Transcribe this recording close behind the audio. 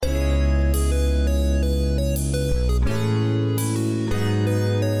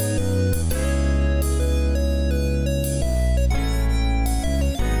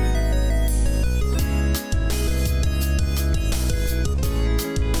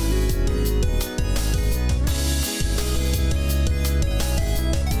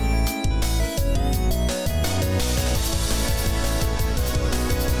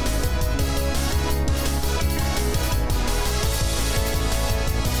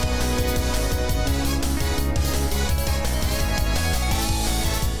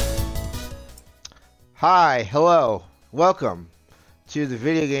Hi, hello, welcome to the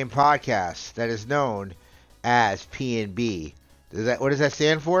video game podcast that is known as P&B. What does that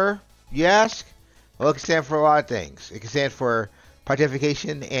stand for, you ask? Well, it can stand for a lot of things. It can stand for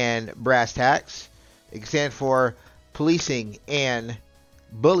pontification and brass tacks. It can stand for policing and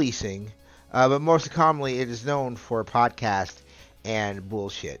bullying. But most commonly, it is known for podcast and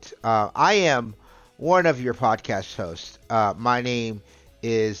bullshit. I am one of your podcast hosts. My name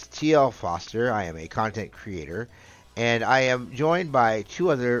is TL Foster. I am a content creator, and I am joined by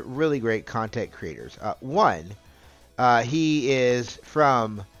two other really great content creators. One, he is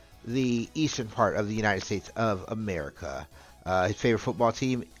from the eastern part of the United States of America. His favorite football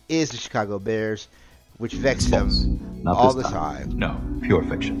team is the Chicago Bears, which vexes him all the time. No, pure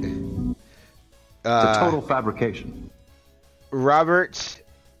fiction. It's a total fabrication. Robert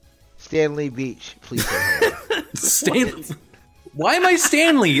Stanley Beach, please say hello. Stanley. Why am I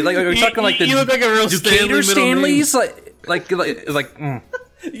Stanley? Like, are you talking like the you look like a real Decatur Stanleys? Name. Like. You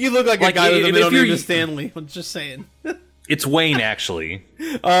look like a guy with a middle name is Stanley. I'm just saying. It's Wayne, actually.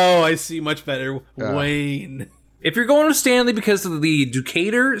 Oh, I see. Much better. Wayne. If you're going to Stanley because of the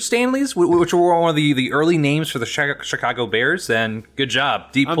Decatur Stanleys, which were one of the early names for the Chicago Bears, then good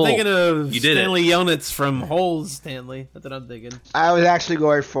job. Deep pull. I'm thinking of you did Stanley Yelnitz from Holes, Stanley. That's what I'm thinking. I was actually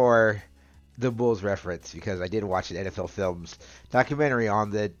going for the Bulls reference because I did watch an NFL Films documentary on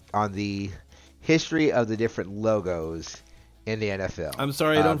the history of the different logos in the NFL. I'm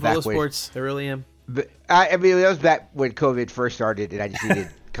sorry, I don't follow sports. I really am. But I mean, that was back when COVID first started, and I just needed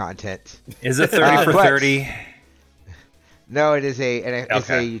content. Is it 30 for 30? No, it's a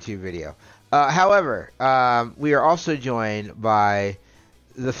YouTube video. However, we are also joined by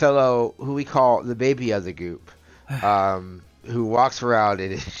the fellow who we call the baby of the goop, who walks around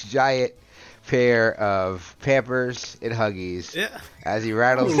in his giant pair of Pampers and Huggies as he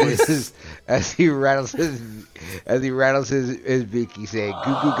rattles his beaky, saying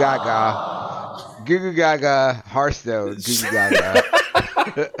 "goo goo gaga, goo goo gaga, Hearthstone, goo goo gaga."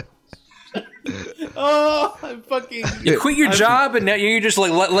 Oh, I'm fucking. You quit your job and now you're just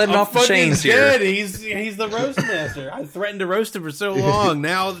like letting off the chains here. He's the roast master. I threatened to roast him for so long.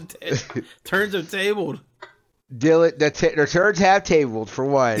 Now the turns have tabled. Dylan, the turns have tabled for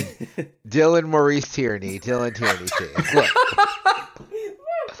one. Dylan Maurice Tierney. Dylan Tierney. Look.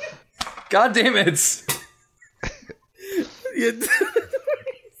 God damn it!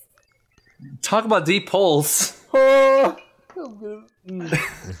 Talk about deep pulls.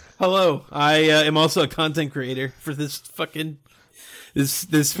 Hello, I am also a content creator for this fucking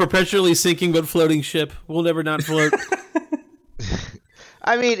this perpetually sinking but floating ship. We'll never not float.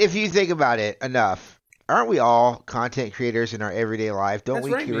 I mean, if you think about it enough, aren't we all content creators in our everyday life? Don't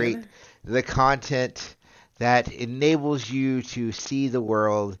we create the content that enables you to see the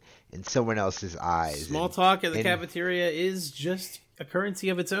world in someone else's eyes? Small talk at the cafeteria is just a currency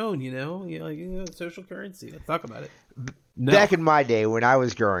of its own, social currency. Let's talk about it. Back in my day when I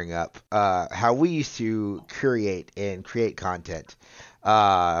was growing up, how we used to create content,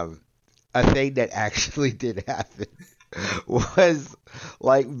 a thing that actually did happen was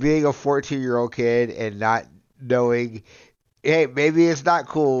like being a 14-year-old kid and not knowing, hey, maybe it's not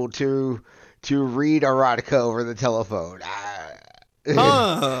cool to read erotica over the telephone.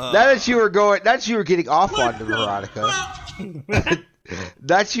 Not that you were getting off on the erotica.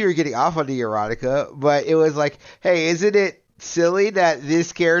 Not you were getting off on the erotica, but it was like, hey, isn't it silly that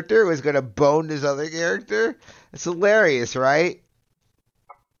this character was going to bone this other character? It's hilarious, right?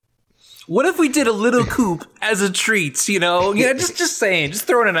 What if we did a little coop as a treat, Yeah, just saying, just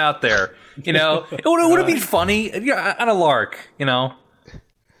throwing it out there, It would be funny, on a lark,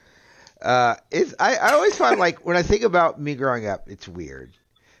 I always find, like, when I think about me growing up, it's weird.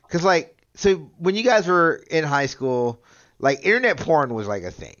 Because, like, so when you guys were in high school, like, internet porn was, like,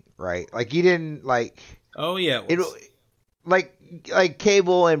 a thing, right? Like, you didn't, like... Oh, yeah. Like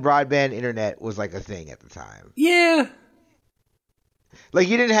cable and broadband internet was, like, a thing at the time. Yeah. Like,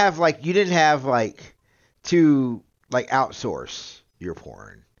 you didn't have to, like, outsource your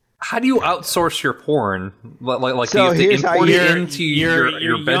porn. How do you outsource your porn? Like so do you have to import it into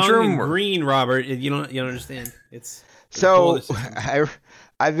your bedroom? Young and green, Robert. You don't understand. It's so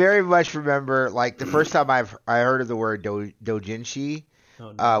I very much remember, like, the first time I heard of the word doujinshi,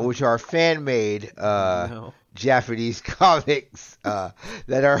 which are fan-made Japanese comics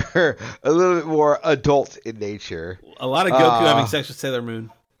that are a little bit more adult in nature. A lot of Goku having sex with Sailor Moon.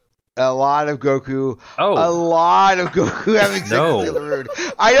 A lot of Goku. Oh. A lot of Goku having sex with Sailor Moon.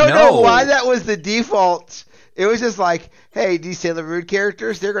 I don't know why that was the default. It was just like, hey, these Sailor Moon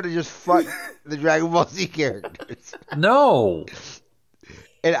characters, they're going to just fuck the Dragon Ball Z characters. No.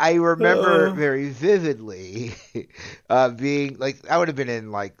 And I remember very vividly being like, I would have been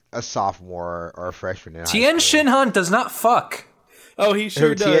in like a sophomore or a freshman in high Tien school. Shinhan does not fuck. Oh, he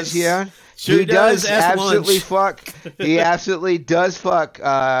sure does. Tien? Sure he does ask absolutely lunch. fuck. He absolutely does fuck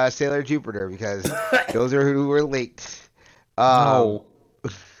Sailor Jupiter because those are who were leaked. No.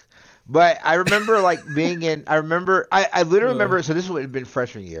 But I remember like being in. I literally remember. So this would have been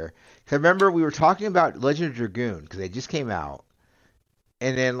freshman year. 'Cause I remember we were talking about Legend of Dragoon because they just came out.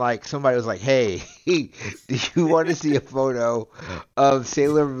 And then, like, somebody was like, hey, do you want to see a photo of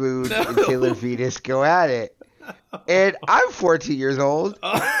Sailor Moon and Sailor Venus go at it? And I'm 14 years old.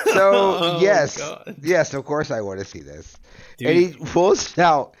 So, yes, of course I want to see this. Dude. And he pulls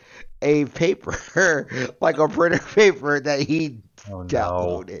out a paper, like a printer paper that he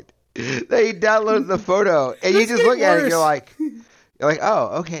downloaded. That he downloaded the photo. And you just look at it and you're like,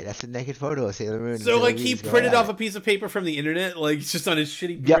 oh, okay, that's a naked photo of Sailor Moon. So, like, he printed off a piece of paper from the internet, like, it's just on his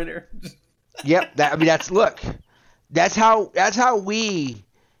shitty Yep. printer. Yep. That's how we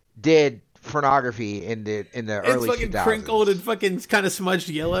did pornography in the It's early fucking 2000s. crinkled and fucking kind of smudged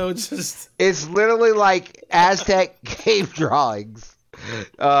yellow. It's just... It's literally like Aztec cave drawings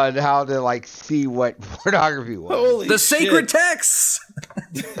on how to like see what pornography was. Holy The shit. sacred texts.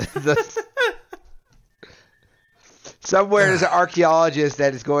 Somewhere there's an archaeologist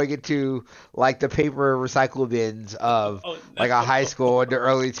that is going into like the paper recycle bins of like a high school in the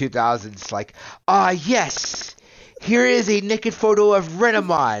early 2000s. Like, yes, here is a naked photo of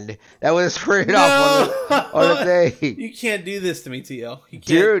Renamon that was printed off on the thing. You can't do this to me, TL. You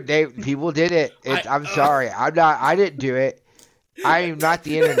can't. Dude, people did it. I'm sorry. I didn't do it. I am not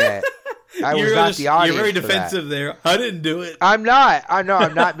the internet. I was not the audience. You're very for that. defensive there. I didn't do it. I'm not. I'm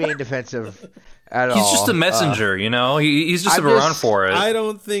not being defensive at all. He's just a messenger, you know? He's just around for it. I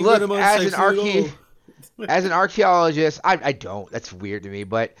don't think Look, Renamon's as an sexy at all. as an archaeologist, I don't. That's weird to me,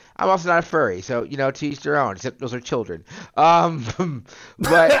 but I'm also not a furry, so to each their own. Except those are children.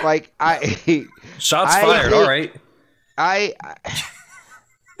 But like Shots I fired, think- all right.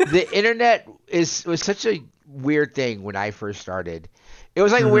 The internet was such a weird thing when I first started. It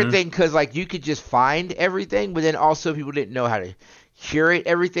was like a weird thing because like you could just find everything, but then also people didn't know how to curate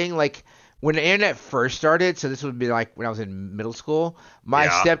everything. Like when the internet first started, so this would be like when I was in middle school. My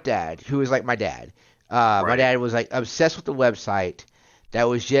stepdad, who was like my dad, my dad was like obsessed with the website that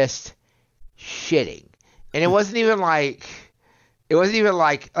was just shitting, and it wasn't even like a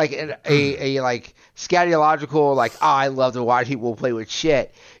like scatological like I love to watch people play with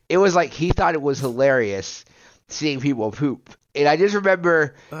shit. It was like he thought it was hilarious seeing people poop. And I just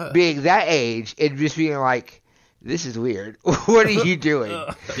remember being that age and just being like, this is weird. What are you doing?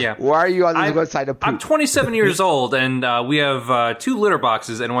 Yeah. Why are you on this website to poop? I'm 27 years old, and we have 2 litter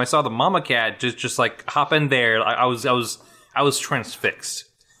boxes. And when I saw the mama cat just like hop in there, I was transfixed.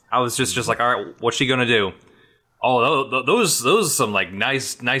 I was just like, all right, what's she gonna do? Oh, those some like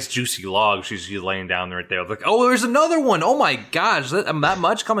nice juicy logs she's laying down right there. Like, oh, there's another one. Oh my gosh, that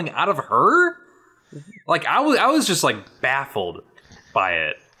much coming out of her? Like I was just like baffled by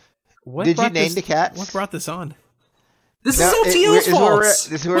it. Did you name the cats? What brought this on? This is OTL's fault. This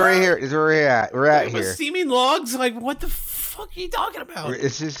is where we're here. This is where we're at. We're at here. Steaming logs? Like, what the fuck are you talking about?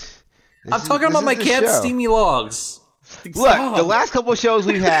 I'm talking about my cat's steamy logs. Look, the last couple of shows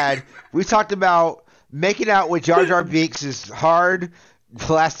we've had, we talked about making out with Jar Jar Binks' hard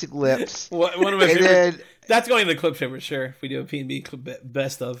plastic lips. One of my favorite. That's going to the clip show for sure. If we do a P&B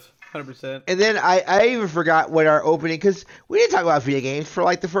best of. 100%. And then I even forgot what our opening, because we didn't talk about video games for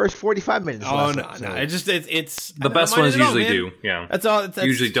like the first 45 minutes. Oh no. It's the best ones usually do. Yeah, that's all. That's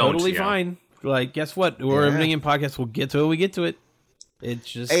usually totally don't. fine. Like, guess what? We're opening in podcast. We'll get to it. We get to it.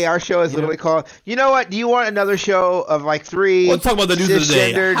 It's just our show is literally called. You know what? Do you want another show of like 3? Let's talk about the news of the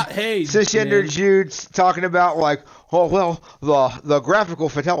day. Cisgender Judes talking about like, oh well, the graphical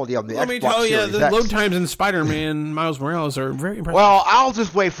fidelity on the Let Xbox me tell you, Series the X. load times in Spider-Man Miles Morales are very impressive. Well, I'll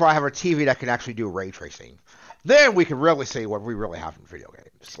just wait for I have a TV that can actually do ray tracing. Then we can really see what we really have in video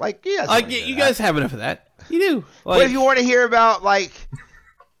games. Like, you guys have enough of that. You do. Like, but if you want to hear about like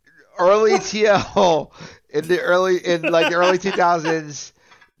early TL in the early 2000s,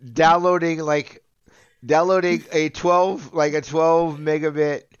 downloading a 12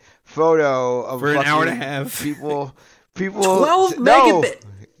 megabit photo of for an hour and a half. People 12 megabit.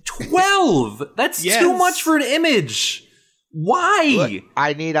 12. That's too much for an image. Why? Look,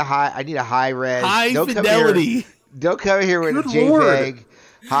 I need a high res, high fidelity. Don't come here with Good a JPEG. Lord.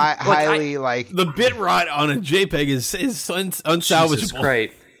 Highly the bit rot on a JPEG is unsalvageable. Jesus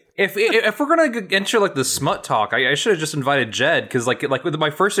Christ. If we're gonna enter like the smut talk, I should have just invited Jed, because like with my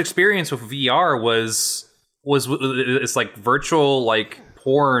first experience with VR was it's like virtual like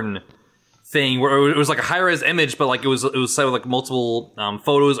porn thing where it was like a high-res image, but like it was set with like multiple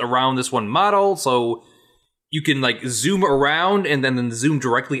photos around this one model, so you can like zoom around and then zoom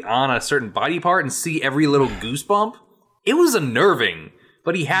directly on a certain body part and see every little goosebump. It was unnerving,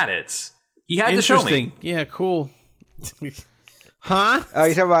 but he had it. He had to show me. Yeah, cool. Huh? Oh,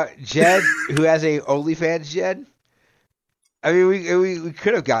 you're talking about Jed, who has a OnlyFans, Jed? I mean, we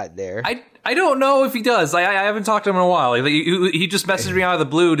could have gotten there. I don't know if he does. I haven't talked to him in a while. He just messaged me out of the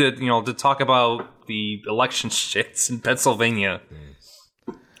blue to talk about the election shits in Pennsylvania.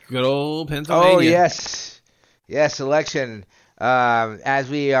 Good old Pennsylvania. Oh yes, election. As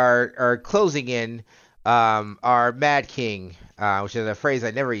we are closing in, our Mad King, which is a phrase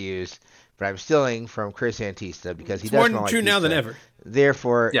I never use, but I'm stealing from Chris Antista because he does more smell like true now pizza. than ever.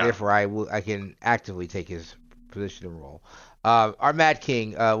 Therefore, I can actively take his position and role. Our Mad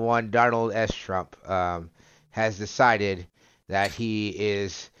King, one Donald S. Trump, has decided that he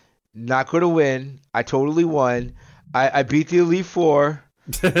is not going to win. I totally won. I beat the Elite Four,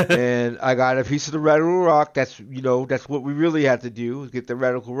 and I got a piece of the Radical Rock. That's what we really have to do, is get the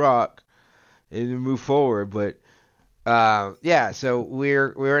Radical Rock and then move forward. But so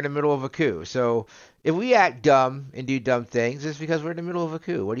we're in the middle of a coup. So if we act dumb and do dumb things, it's because we're in the middle of a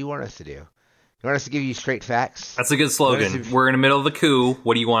coup. What do you want us to do? You want us to give you straight facts? That's a good slogan. We're in the middle of the coup.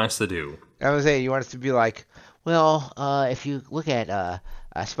 What do you want us to do? I was saying, you want us to be like, well, if you look at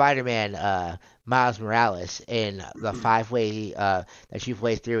Spider-Man Miles Morales in the 5-way that you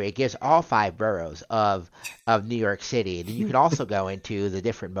play through, it gives all 5 boroughs of New York City. And then you can also go into the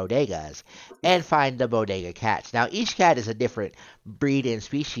different bodegas and find the bodega cats. Now, each cat is a different breed and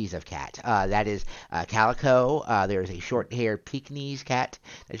species of cat. That is calico. There's a short-haired Pekingese cat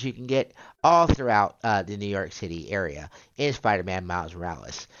that you can get all throughout the New York City area in Spider-Man Miles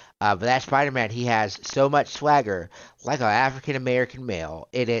Morales. But that Spider-Man, he has so much swagger, like an African-American male,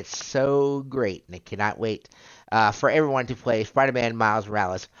 and it's so great, and I cannot wait for everyone to play Spider-Man Miles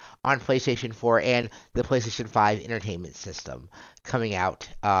Morales on PlayStation 4 and the PlayStation 5 Entertainment System, coming out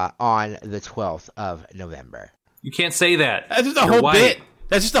on the 12th of November. You can't say that. That's just a whole bit.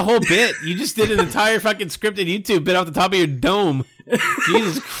 That's just a whole bit. You just did an entire fucking scripted YouTube bit off the top of your dome.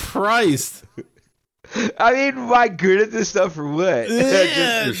 Jesus Christ. I mean, am I good at this stuff or what?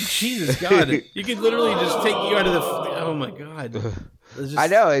 Yeah, Jesus God. You could literally just take you out of the... Oh my God. I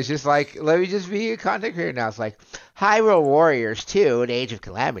know, it's just like, let me just be a content creator now. It's like Hyrule Warriors 2, The Age of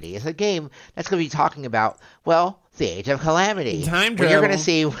Calamity. It's a game that's going to be talking about, well, the Age of Calamity. Time travel. You're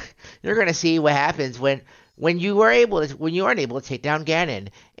going to see what happens when you aren't able to take down Ganon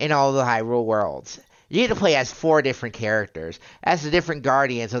in all the Hyrule worlds. You get to play as 4 different characters, as the different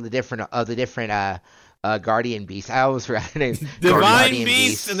guardians of the different guardian beasts. I always forgot the name. Divine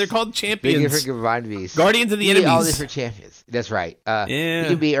beasts, and they're called champions. Different divine beasts. Guardians of the enemies. All different champions. That's right. You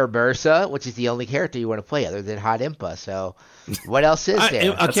can be Urbursa, which is the only character you want to play other than Hot Impa. So, what else is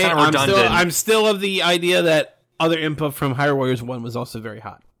there? Okay, I'm still of the idea that other Impa from Hyrule Warriors 1 was also very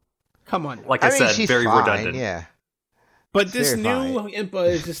hot. Come on. Like I said, she's very fine, redundant. Yeah. But this new Impa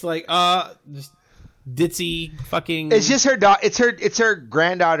is just like, just ditzy fucking. It's just her it's her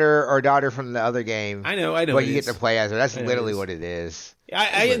granddaughter or daughter from the other game. I know. But you get to play as her. That's literally what it is.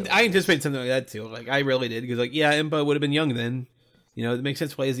 I anticipate something like that too. Like I really did, because Impa would have been young then. It makes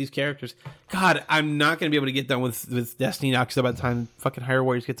sense to play as these characters. God, I'm not going to be able to get done with Destiny now, because by the time fucking Hyrule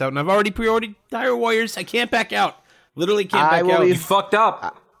Warriors gets out, and I've already pre-ordered Hyrule Warriors, I can't back out. Literally can't back out. You fucked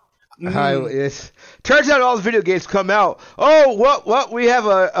up. Turns out all the video games come out. Oh, what? We have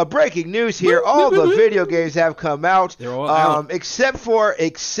a breaking news here. All the video games have come out. They're all out. Except for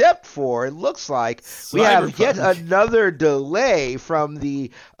it looks like we have yet another delay from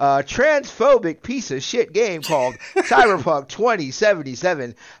the transphobic piece of shit game called Cyberpunk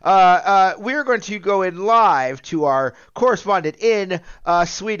 2077. We're going to go in live to our correspondent in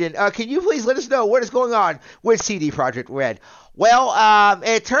Sweden. Can you please let us know what is going on with CD Projekt Red? Well,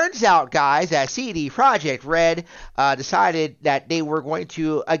 it turns out, guys, that CD Projekt Red decided that they were going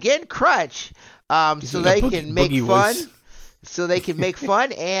to again crunch, so they can make fun,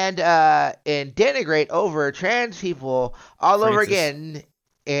 and denigrate over trans people all over again,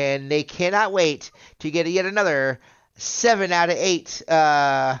 and they cannot wait to get yet another 7 out of 8,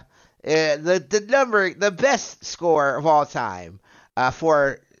 the best score of all time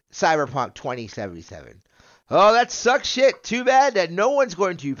for Cyberpunk 2077. Oh, that sucks shit. Too bad that no one's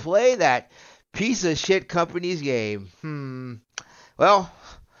going to play that piece of shit company's game. Well,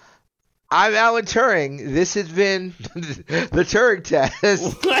 I'm Alan Turing. This has been the Turing test.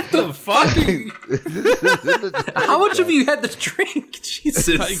 What the fuck? How much have you had to drink?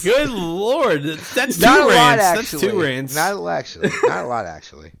 Jesus. Good lord. That's two Not a lot, rants. actually. That's two rants. Not a lot,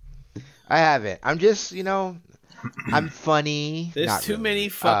 actually. I haven't. I'm just, I'm funny. There's Not too really. many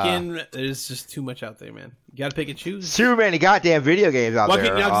fucking. There's just too much out there, man. You gotta pick and choose. Too many goddamn video games out Walking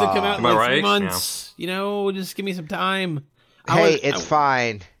there. Dogs that come out in Am I like 3 right? months. Just give me some time. Hey, it's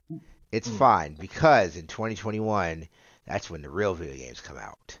fine. It's fine because in 2021, that's when the real video games come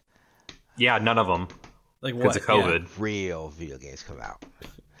out. Yeah, none of them. Like Because what? of COVID. Real video games come out.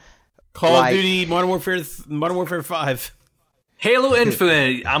 Call Like- of Duty, Modern Warfare 5. Halo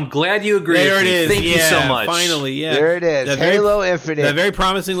Infinite. I'm glad you agree There with it me. is. Thank you so much. Finally, yeah. There it is. That Halo Infinite. That very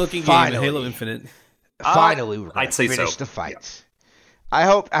promising looking Finally. game, Halo Infinite. Finally, we're going I'd to say finish so. the fights. I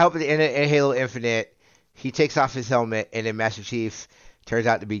hope at the end of Halo Infinite, he takes off his helmet and then Master Chief turns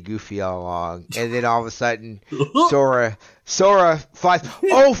out to be Goofy all along, and then all of a sudden, Sora flies.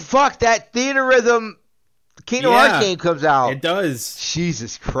 Oh fuck! That Theater Rhythm Kingdom Hearts game comes out. It does.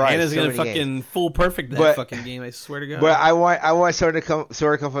 Jesus Christ! Anna's so gonna many fucking games. full perfect that But- fucking game. I swear to God. But I want Sora to come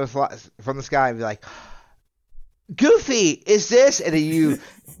from the sky and be like, Goofy, is this? And then you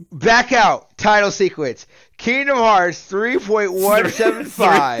back out. Title sequence: Kingdom Hearts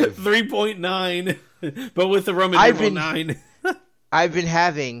 3.175. 3.9, but with the Roman I've numeral been- 9. I've been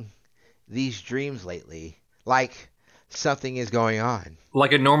having these dreams lately, like something is going on.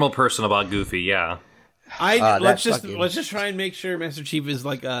 Like a normal person about Goofy, yeah. Let's that just try and make sure Master Chief is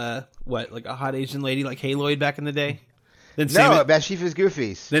like a hot Asian lady like Haloid back in the day. Then No, Master Chief is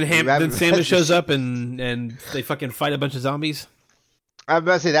Goofy's. then Samus shows up and they fucking fight a bunch of zombies. I'm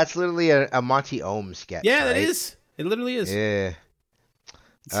about to say that's literally a Monty Ohm sketch. Yeah, that right? is. It literally is. Yeah.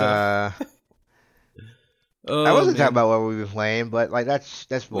 So- Oh, I wasn't man. talking about what we've been playing, but like that's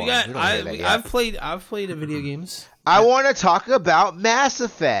boring. We don't hear that yet. I've played a video games. I want to talk about Mass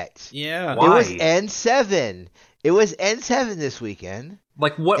Effect. Yeah. Why? It was N7. It was N7 this weekend.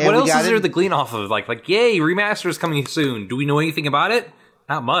 Like, what And we else got is there in- to glean off of? Like, yay, remaster is coming soon. Do we know anything about it?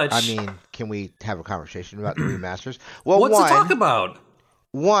 Not much. I mean, can we have a conversation about the remasters? Well, what's to talk about?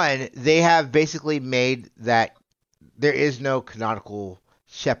 One, they have basically made that there is no canonical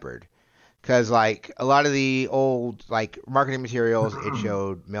Shepard. Because, like, a lot of the old, like, marketing materials, it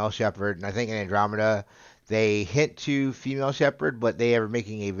showed male Shepard. And I think in Andromeda, they hint to female Shepard, but they are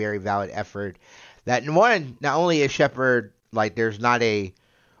making a very valid effort. That, one, not only is Shepard, like, there's not a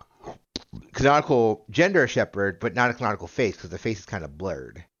canonical gender Shepard, but not a canonical face, because the face is kind of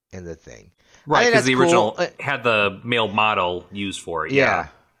blurred in the thing. Right, because the that's original cool. had the male model used for it. Yeah.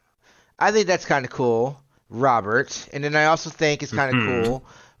 I think that's kind of cool, Robert. And then I also think it's kind of cool,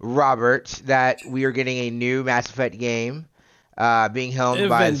 Robert, that we are getting a new Mass Effect game being helmed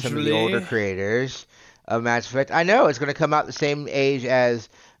by some of the Eventually. older creators of Mass Effect. I know it's going to come out the same age as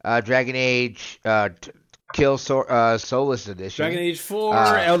Dragon Age Solus Edition. Dragon Age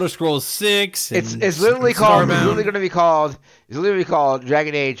 4, Elder Scrolls 6. It's and literally called. It's Starbound. literally going to be called. It's literally called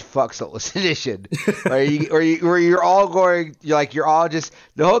Dragon Age Fuck Solus Edition, where you're all going. You're all just.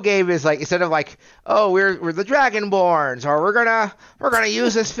 The whole game is like, instead of like, oh, we're the Dragonborns, or we're gonna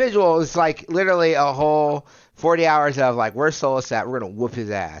use this visual. It's like literally a whole 40 hours of like, where's Solus at? We're gonna whoop his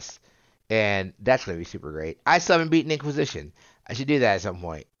ass, and that's gonna be super great. I still haven't beaten Inquisition. I should do that at some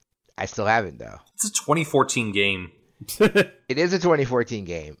point. I still haven't though. It's a 2014 game. It is a 2014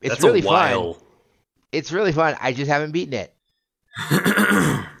 game. It's That's really a while. fun. It's really fun. I just haven't beaten it.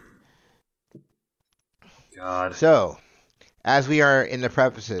 God. So, as we are in the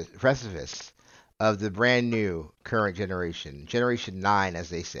precipice of the brand new current generation, Generation 9, as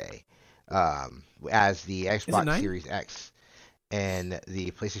they say, as the it Xbox 9? Series X and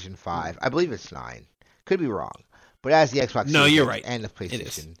the PlayStation 5, I believe it's 9. Could be wrong. But as the Xbox No, Series you're X right. and the It is.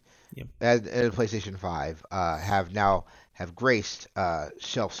 PlayStation, Yep. as the PlayStation 5 have graced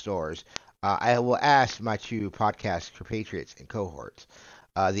shelf stores, I will ask my two podcast compatriots and cohorts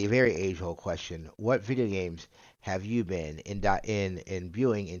the very age-old question: what video games have you been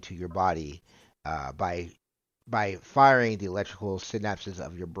imbuing into your body by firing the electrical synapses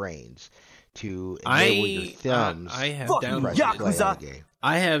of your brains to enable your thumbs? I have to press downloaded. play on the game?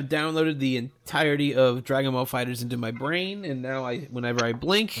 I have downloaded the entirety of Dragon Ball FighterZ into my brain, and now whenever I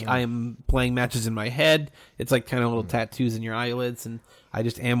blink, I am playing matches in my head. It's like kind of little tattoos in your eyelids, and I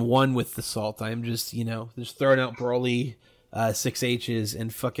just am one with the salt. I'm just, just throwing out Broly 6 H's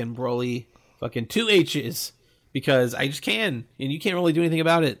and fucking Broly fucking 2 H's because I just can, and you can't really do anything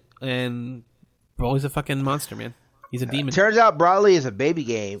about it. And Broly's a fucking monster, man. He's a demon. Turns out Broly is a baby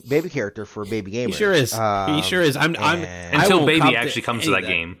character for baby gamers. He sure is. He sure is. Until Baby actually comes to that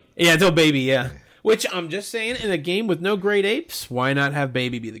game. Yeah, until Baby. Yeah. Which I'm just saying, in a game with no great apes, why not have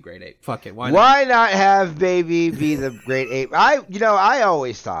Baby be the great ape? Fuck it. Why not have Baby be the great ape? I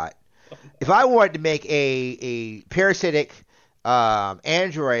always thought if I wanted to make a parasitic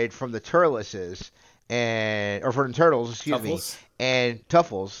android from the Turtleses or from the Turtles, Tuffles. And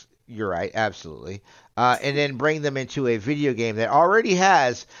Tuffles. You're right, absolutely. And then bring them into a video game that already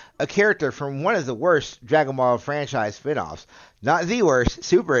has a character from one of the worst Dragon Ball franchise spinoffs. Not the worst.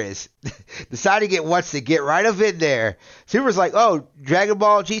 Super is deciding it wants to get right up in there. Super's like, oh, Dragon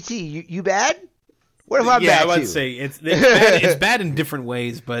Ball GT, you bad? What if I'm bad I would too? say it's bad. It's bad in different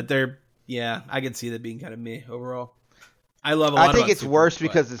ways, but I can see that being kind of meh overall. I love a lot. I think it's worse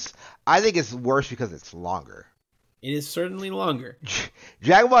because it's longer. It is certainly longer.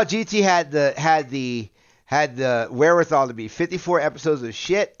 Dragon Ball GT had the wherewithal to be 54 episodes of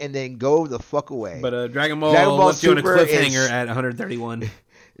shit and then go the fuck away. But Dragon Ball left you on a cliffhanger at 131.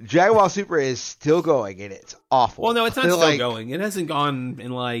 Dragon Ball Super is still going and it's awful. Well, no, it's not still going. It hasn't gone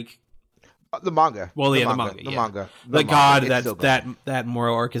in like the manga. Well, the manga. The God, that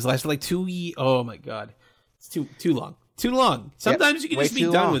moral arc has lasted like 2 years. Oh my God, it's too long. Too long. Sometimes you can just be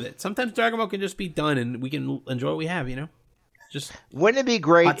done with it. Sometimes Dragon Ball can just be done, and we can enjoy what we have. Just wouldn't it be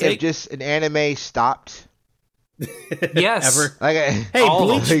great if just an anime stopped? Yes.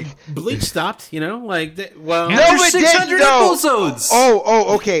 Ever. Bleach stopped. after no, 600 episodes.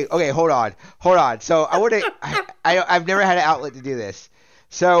 Okay. Hold on. So I've never had an outlet to do this.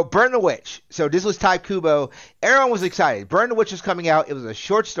 So, Burn the Witch. So, this was Tite Kubo. Everyone was excited. Burn the Witch was coming out. It was a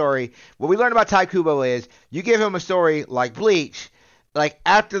short story. What we learned about Tite Kubo is you give him a story like Bleach, like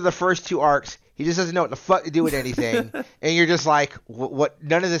after the first 2 arcs, he just doesn't know what the fuck to do with anything. And you're just like, what?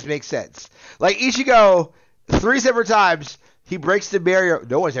 None of this makes sense. Like, Ichigo, 3 separate times, he breaks the barrier.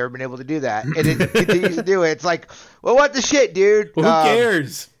 No one's ever been able to do that. And it continues to do it. It's like, well, what the shit, dude? Well, who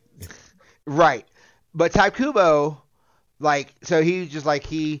cares? Right. But Tite Kubo... so he just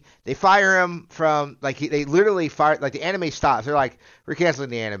they fire him from they literally fire the anime stops. They're like, we're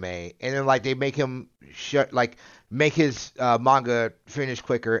canceling the anime, and then they make him make his manga finish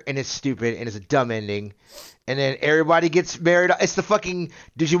quicker, and it's stupid and it's a dumb ending, and then everybody gets married. It's the fucking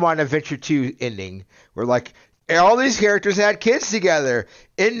Digimon Adventure 2 ending where all these characters had kids together.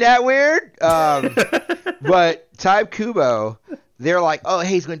 Isn't that weird? But Tite Kubo. They're like, oh, hey,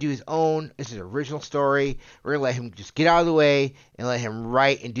 he's going to do his own. This is an original story. We're going to let him just get out of the way and let him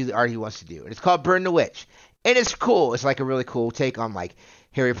write and do the art he wants to do. And it's called Burn the Witch. And it's cool. It's a really cool take on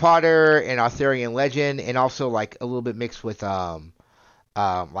Harry Potter and Arthurian legend, and also a little bit mixed with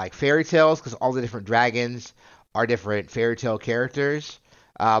fairy tales, because all the different dragons are different fairy tale characters.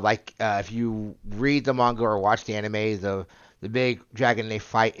 If you read the manga or watch the anime, the big dragon they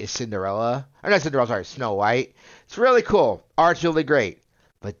fight is Cinderella. Or not Cinderella, sorry, Snow White. It's really cool. Art's really great.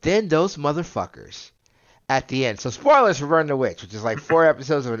 But then those motherfuckers at the end. So spoilers for Burn the Witch, which is 4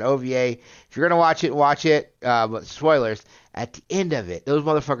 episodes of an OVA. If you're going to watch it. But spoilers. At the end of it, those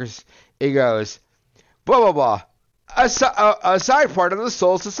motherfuckers, it goes, blah, blah, blah. A side part of the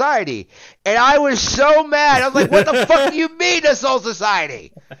Soul Society. And I was so mad. I was like, what the fuck do you mean the Soul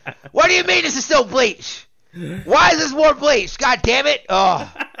Society? What do you mean this is still Bleach? Why is this more Bleach? God damn it. Oh.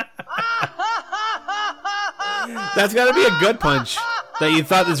 That's got to be a gut punch. That you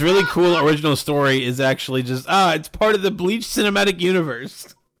thought this really cool original story is actually just, it's part of the Bleach cinematic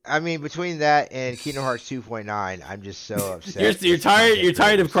universe. I mean, between that and Kingdom Hearts 2.9, I'm just so upset. You're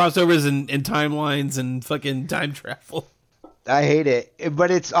tired of crossovers and timelines and fucking time travel. I hate it, but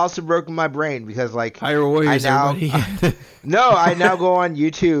it's also broken my brain because Hyrule Warriors. I now go on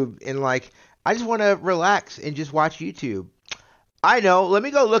YouTube and I just want to relax and just watch YouTube. I know. Let me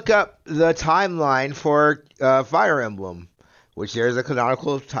go look up the timeline for Fire Emblem, which there's a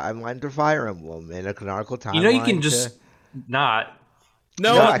canonical timeline to Fire Emblem and a canonical timeline. You can just not.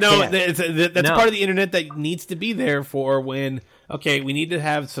 No, that's part of the internet that needs to be there for when. Okay, we need to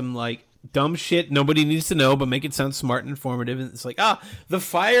have some dumb shit nobody needs to know, but make it sound smart and informative. And it's the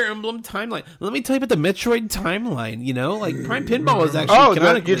Fire Emblem timeline. Let me tell you about the Metroid timeline. Prime Pinball is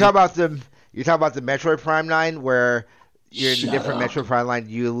actually. You're talking about the Metroid Prime line where you're in the different Metroid Prime line.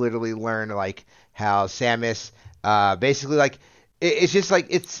 You literally learn how Samus basically it's just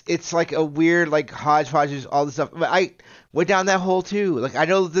it's a weird hodgepodge of all this stuff. But I went down that hole too. I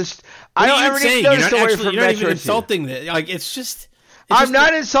know this. I don't ever need to know the story from Metroid. You're not even insulting that. It's just. I'm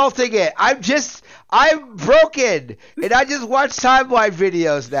not insulting it. I'm broken, and I just watch timeline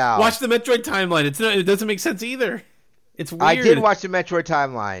videos now. Watch the Metroid timeline. It doesn't make sense either. It's weird. I did watch the Metroid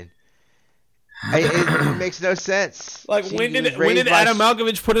timeline. It makes no sense. Like, She when was did raised by Adam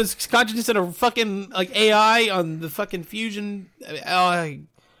Malkovich put his consciousness in a fucking like AI on the fucking fusion?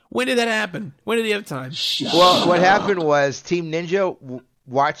 When did that happen? When did he have time? Well, what happened was Team Ninja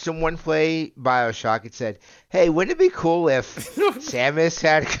watched someone play Bioshock and said, "Hey, wouldn't it be cool if Samus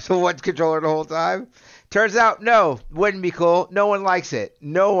had one controller the whole time?" Turns out, no, wouldn't be cool. No one likes it.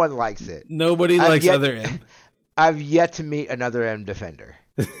 No one likes it. Nobody likes other M. I've yet to meet another M defender.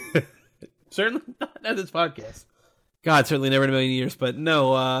 Certainly not at this podcast. God, certainly never in a million years. But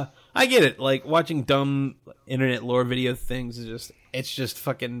no, I get it. Like, watching dumb internet lore video things is it's just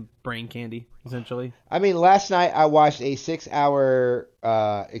fucking brain candy, essentially. I mean, last night I watched a 6-hour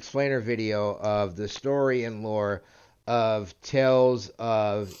explainer video of the story and lore of Tales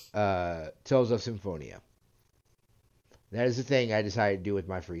of Symphonia. That is the thing I decided to do with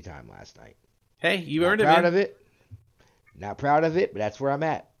my free time last night. Hey, you Not earned it, proud man. of it. Not proud of it, but that's where I'm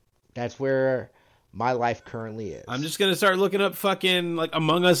at. That's where my life currently is. I'm just gonna start looking up fucking like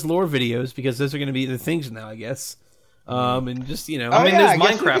Among Us lore videos because those are gonna be the things now, I guess. And just I mean, yeah, there's I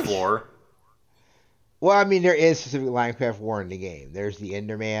guess Minecraft lore. Well, I mean, there is specific Minecraft lore in the game. There's the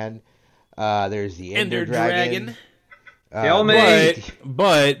Enderman. There's the Ender Dragon.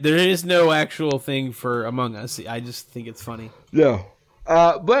 But there is no actual thing for Among Us. I just think it's funny. No.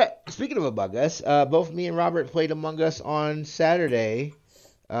 But speaking of Among Us, both me and Robert played Among Us on Saturday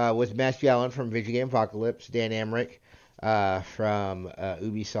with Matthew Allen from Video Game Apocalypse, Dan Amrich from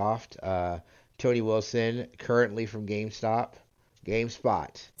Ubisoft, Tony Wilson, currently from GameSpot,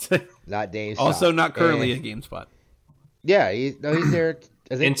 not GameStop. Also not currently at GameSpot. Yeah, he's there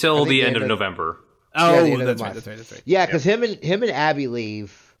Until the end of November. Oh, the end of the that's right. Yeah, because him and Abby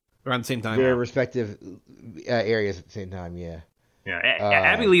leave around the same time. their respective areas at the same time. Yeah. Yeah,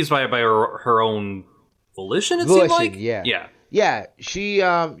 Abby leaves by her own volition. Seemed like. Yeah. She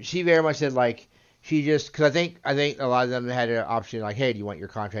very much said like she just because I think a lot of them had an option like, hey, do you want your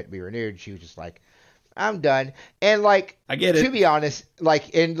contract to be renewed? She was just like, I'm done. And like, I get it. To be honest,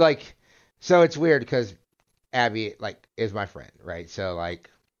 like so it's weird because Abby like is my friend, right? So like,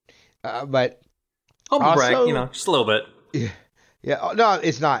 but humble brag, also, just a little bit. Yeah. No,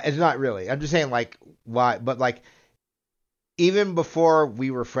 it's not really. I'm just saying like why, but like. Even before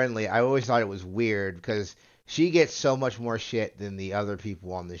we were friendly, I always thought it was weird because she gets so much more shit than the other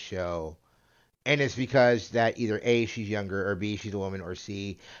people on the show. And it's because that either A, she's younger, or B, she's a woman, or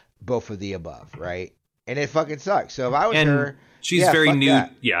C, both of the above, right? And it fucking sucks. So if I was her... She's very new.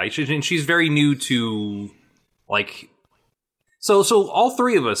 That. Yeah, she's very new to, like... So all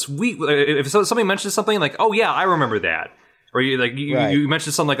three of us, if somebody mentions something like, oh yeah, I remember that. Or you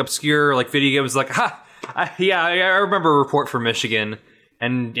mentioned something like obscure, like video games, like, ha! I remember a report from Michigan,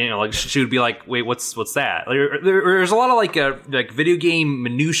 and like she would be like, "Wait, what's that?" There's a lot of like video game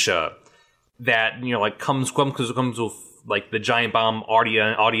minutia that like comes with like the Giant Bomb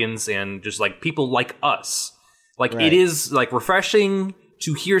audience and just like people like us. Like It is like refreshing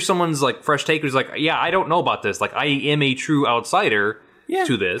to hear someone's like fresh take. Who's like, "Yeah, I don't know about this. Like I am a true outsider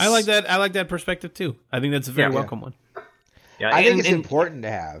to this." I like that. I like that perspective too. I think that's a very welcome one. Yeah, I think it's important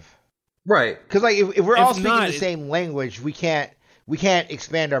to have. Right, because like if we're all speaking the same language, we can't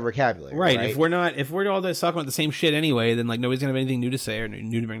expand our vocabulary. Right. If we're all just talking about the same shit anyway, then like nobody's gonna have anything new to say or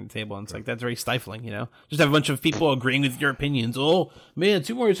new to bring to the table. And it's like that's very stifling, Just have a bunch of people agreeing with your opinions. Oh man,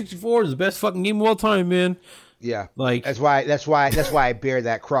 Super Mario 64 is the best fucking game of all time, man. Yeah, like that's why I bear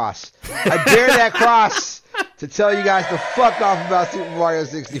that cross. I bear that cross to tell you guys to fuck off about Super Mario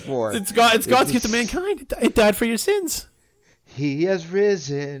 64. It's God's gift to mankind. It died for your sins. He has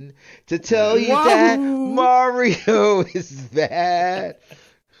risen to tell you that Mario is bad.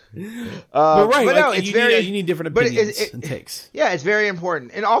 But no, it's you need different opinions and takes. Yeah, it's very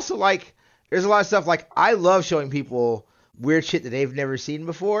important. And also, like, there's a lot of stuff, like, I love showing people weird shit that they've never seen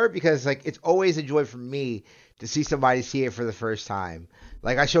before because, like, it's always a joy for me to see somebody see it for the first time.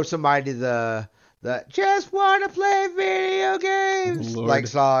 Like, I showed somebody the just want to play video games, like,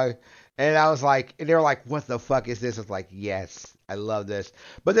 song. And I was like, and they were like, what the fuck is this? I was like, yes, I love this.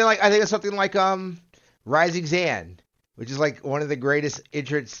 But then, like, I think it's something like Rising Zan, which is like one of the greatest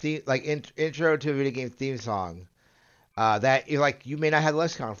intro to a video game theme song. That you may not have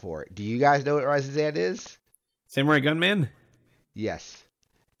lexicon for it. Do you guys know what Rising Zan is? Samurai Gunman? Yes.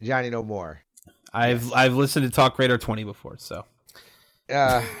 Johnny No More. I've listened to Talk Radar 20 before, so.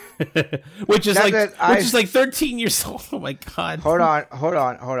 which is like 13 years old. Oh my god! Hold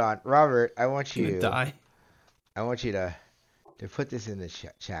on, Robert. I want you to die. I want you to put this in the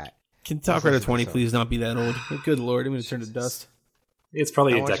chat. Can Talk Radar 20 please not be that old? Good lord, I'm going to turn to dust. It's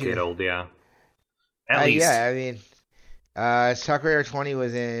probably a decade old, yeah. At least. Yeah, I mean, Talk Radar 20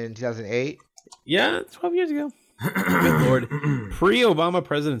 was in 2008. Yeah, 12 years ago. Good Lord. Pre-Obama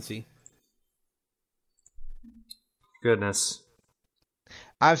presidency. Goodness.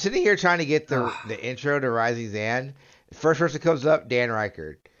 I'm sitting here trying to get the intro to Rising Zan. First person that comes up, Dan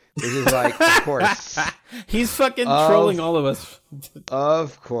Reichert. Which is like, of course. He's fucking trolling all of us.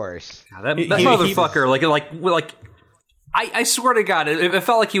 Of course. God, that motherfucker, like, I swear to God, it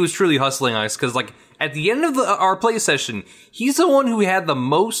felt like he was truly hustling us, because, like, at the end of our play session, he's the one who had the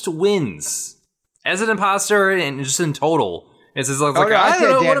most wins as an imposter and just in total. It's just like, I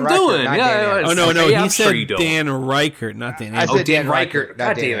don't know what I'm doing. Yeah. Oh, no, yeah, he said sure Dan Reichert, not Dan Amrick. I said Dan Dan Reichert.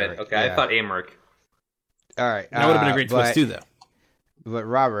 God damn it. Reichert. Okay, Yeah. I thought Amrick. All right. That would have been a great twist, too, though. But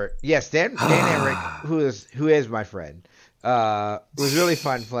Robert, yes, Dan Amrick, who is my friend, was really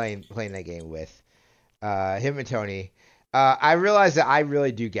fun playing that game with him and Tony. I realized that I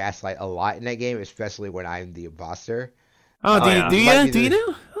really do gaslight a lot in that game, especially when I'm the imposter. Oh, do you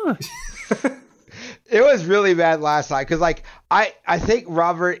know? Huh. It was really bad last night because, like, I think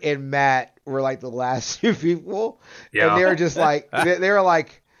Robert and Matt were like the last two people, and they were just like they were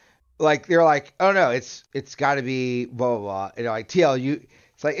like oh no, it's got to be blah blah blah, and like TL,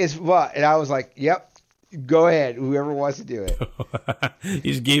 it's like it's what, and I was like, yep, go ahead, whoever wants to do it.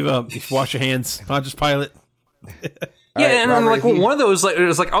 You just gave up. Just wash your hands. I'll just pilot. Yeah, right, and Robert, like one of those, like, it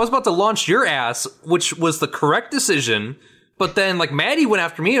was like I was about to launch your ass, which was the correct decision. But then, like, Maddie went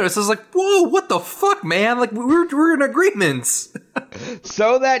after me, and it was like, whoa, what the fuck, man? Like, we're in agreements.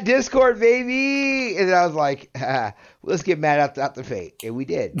 So that Discord, baby, and I was like, let's get Matt out the fate, and we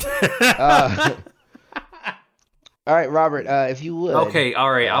did. All right, Robert, if you would. Okay,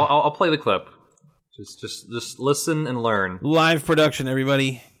 all right, I'll play the clip. Just listen and learn. Live production,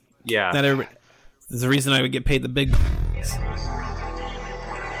 everybody. Yeah. Not everybody. There's a reason I would get paid the big.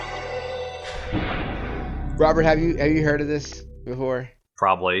 Robert, have you heard of this before?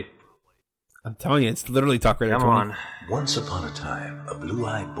 Probably. I'm telling you, it's literally Talk Radio. Come 20. on. Once upon a time, a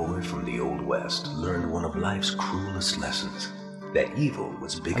blue-eyed boy from the Old West learned one of life's cruelest lessons, that evil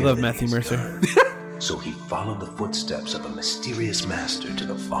was bigger I love than Matthew his Mercer. gun. So he followed the footsteps of a mysterious master to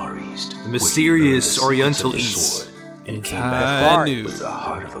the Far East. The mysterious where he learned the Oriental secrets of the East. sword and It's came high back news. with the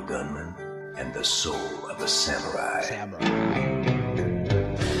heart of a gunman and the soul of a samurai.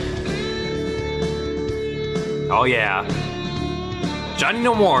 Oh, yeah. Johnny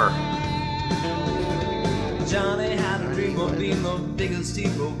No More. Johnny had a dream of being the biggest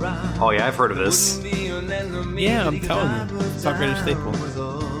hero around. Oh, yeah, I've heard of this. Yeah, I'm telling you. Talk Radio staple.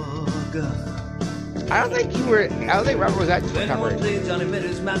 I don't think Robert was actually covered.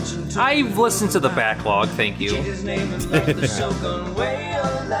 I've listened to the backlog, thank you.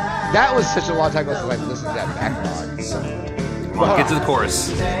 That was such a long time ago since I listened to that backlog. Come on, get to the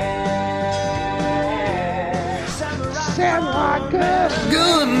chorus. Samurai good.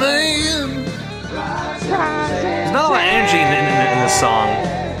 Good man. There's not a lot of energy in this song.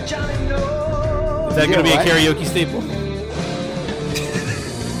 Is that going to be what? a karaoke staple?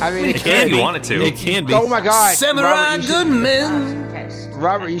 I mean, It can if you want it to. It can be. Oh my God, Samurai Robert, you should- good man.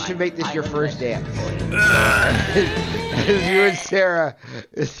 Robert, you should make this your first dance. As you and Sarah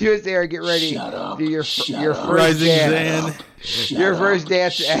get ready to do your first Rising dance. Zan. Your first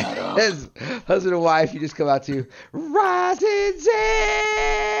dance as husband and wife. You just come out to Rising Zan,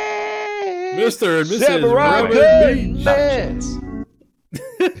 Mr. and Mrs. Samurai Robert good man.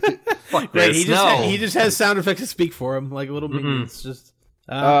 Fuck Right, this. he just has sound effects to speak for him, like little minions. Just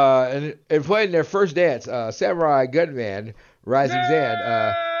And playing their first dance, Samurai Gunman, Rising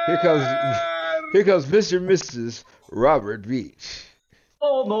Zan. Here comes Mr. and Mrs. Robert Beach.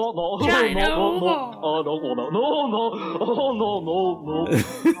 Oh no no no no no no oh no no no no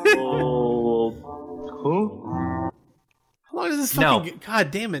no no how long does this No. fucking God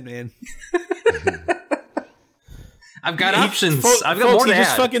damn it, man. I've got options. Folks, I've got more to he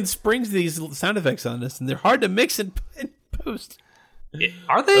just add. fucking springs these sound effects on us, and they're hard to mix and post.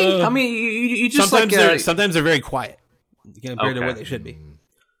 Are they? I mean, you just Sometimes they're very quiet compared to Okay. what they should be.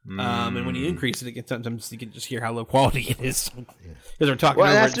 And when you increase it, sometimes you can just hear how low quality it is because we're talking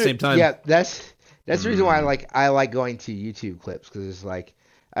over at the same time. Yeah, that's the reason why I like going to YouTube clips, because it's like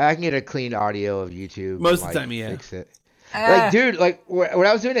I can get a clean audio of YouTube. Most and, of the time, yeah. Fix it. Like, dude, like when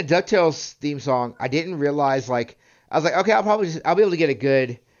I was doing a DuckTales theme song, I didn't realize, like, I was like, okay, I'll be able to get a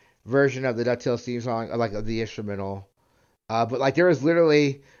good version of the DuckTales theme song, like of the instrumental. But like there was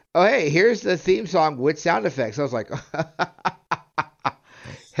literally, oh hey, here's the theme song with sound effects. I was like,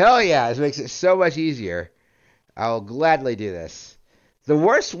 hell yeah, this makes it so much easier. I will gladly do this. The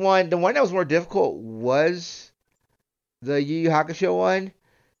worst one, the one that was more difficult was the Yu Yu Hakusho one,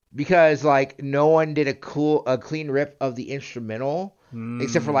 because like no one did a clean rip of the instrumental.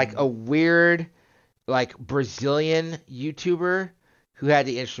 except for like a weird, like Brazilian YouTuber who had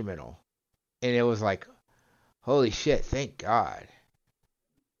the instrumental, and it was like, holy shit! Thank God.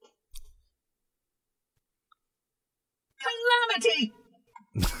 Calamity!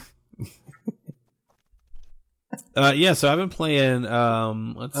 Yeah, so I've been playing.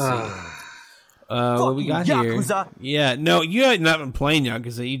 Let's see. What we got Yakuza. here? Yeah, no, you have not been playing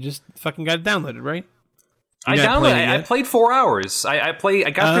Yakuza. You just fucking got it downloaded, right? I downloaded it. I played 4 hours. I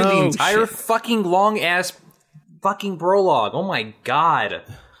got through the entire fucking long ass fucking prologue. Oh my god!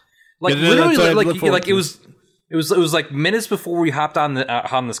 Like literally, like it was like minutes before we hopped on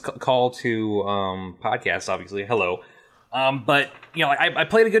this call to podcast. Obviously, hello. But you know, I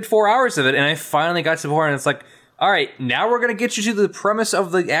played a good 4 hours of it, and I finally got to the point, and it's like, all right, now we're gonna get you to the premise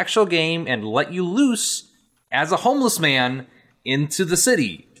of the actual game and let you loose as a homeless man into the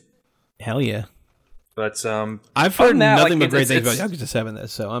city. Hell yeah! But I've heard nothing but great things about Yakuza 7.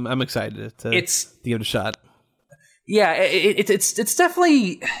 This, so I'm excited to give it a shot. Yeah, it's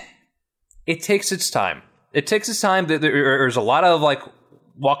definitely, it takes its time. It takes its time. There's a lot of like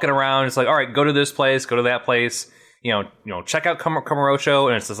walking around. It's like, all right, go to this place, go to that place. You know, check out Kamurocho,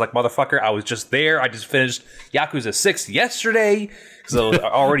 and it's just like, motherfucker, I was just there. I just finished Yakuza 6 yesterday, so I was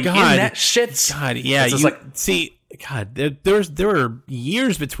already in that shit. God, yeah. There were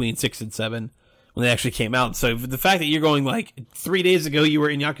years between 6 and 7 when they actually came out. So the fact that you're going like 3 days ago you were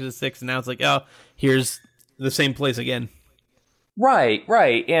in Yakuza 6, and now it's like, oh, here's the same place again. Right,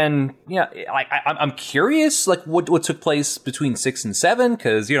 and yeah, I'm curious, like what took place between 6 and 7,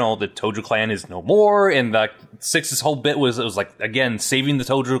 because you know the Tojo clan is no more, and the 6's whole bit was like again saving the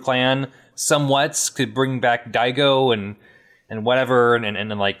Tojo clan somewhat, could bring back Daigo and whatever, and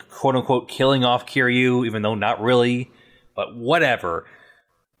like quote unquote killing off Kiryu, even though not really, but whatever.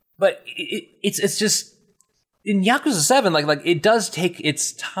 But it's just in Yakuza 7, like it does take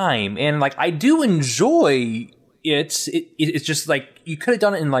its time, and like I do enjoy. It's just like you could have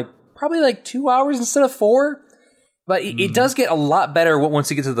done it in like probably like 2 hours instead of 4, but it does get a lot better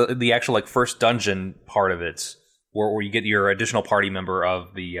once you get to the actual like first dungeon part of it, where you get your additional party member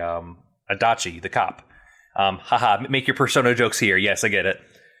of the Adachi, the cop. Haha, make your Persona jokes here. Yes, I get it.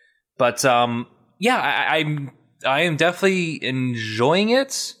 But yeah, I am definitely enjoying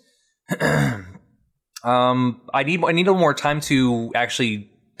it. I need a little more time to actually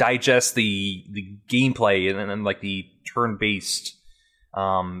digest the gameplay and like the turn-based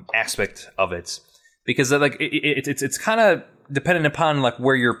aspect of it, because like it's kind of dependent upon like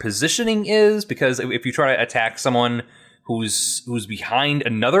where your positioning is, because if you try to attack someone who's behind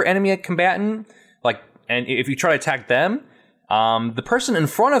another enemy combatant, like, and if you try to attack them, the person in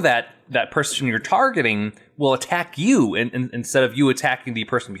front of that person you're targeting will attack you, and instead of you attacking the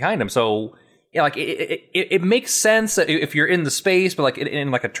person behind them. So yeah, like it makes sense if you're in the space, but like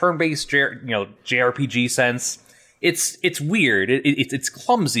in like a turn-based JRPG sense, it's weird. It's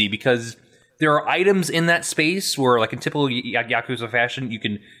clumsy because there are items in that space where, like in typical Yakuza fashion, you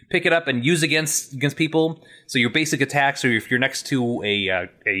can pick it up and use against people. So your basic attacks, or if you're next to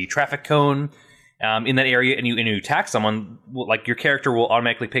a traffic cone in that area and you attack someone, like your character will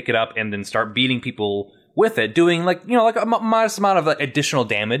automatically pick it up and then start beating people with it, doing like, you know, like a modest amount of like additional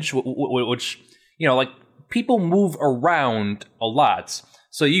damage, which, you know, like people move around a lot,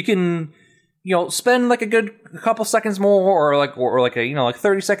 so you can, you know, spend like a couple seconds more, or like a, you know, like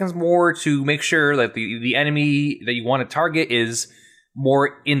 30 seconds more to make sure that the enemy that you want to target is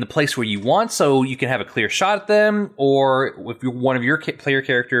more in the place where you want, so you can have a clear shot at them. Or if one of your player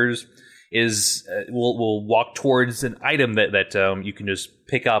characters is will walk towards an item that you can just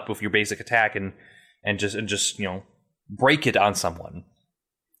pick up with your basic attack and just you know, break it on someone.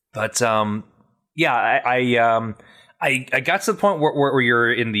 But yeah, I got to the point where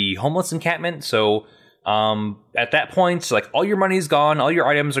you're in the homeless encampment. So at that point, like all your money's gone, all your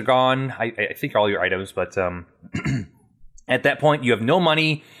items are gone. I think all your items, but at that point you have no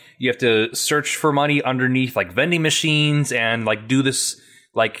money. You have to search for money underneath like vending machines and like do this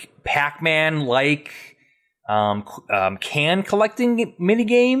like Pac-Man like can collecting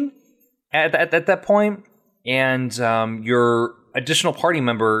minigame at that point, and your additional party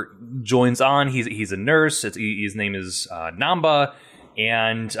member joins on. He's a nurse. His name is Namba,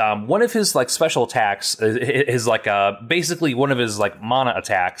 and one of his like special attacks is like basically one of his like mana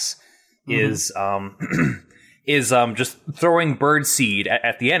attacks is just throwing bird seed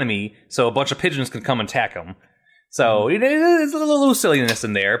at the enemy, so a bunch of pigeons can come and attack him. So there's a little silliness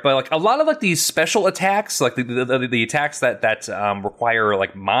in there, but like a lot of like these special attacks, like the attacks that require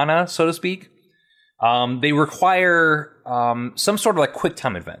like mana, so to speak, they require some sort of like quick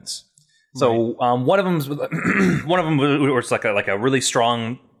time events. So one of them was like a really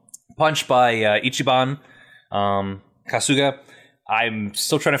strong punch by Ichiban Kasuga. I'm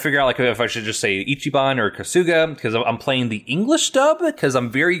still trying to figure out like if I should just say Ichiban or Kasuga because I'm playing the English dub because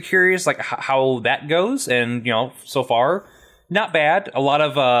I'm very curious like how that goes. And so far, not bad. A lot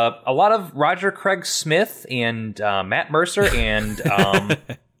of Roger Craig Smith and Matt Mercer and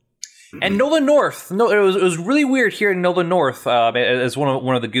and Nolan North. No, it was really weird hearing Nolan North as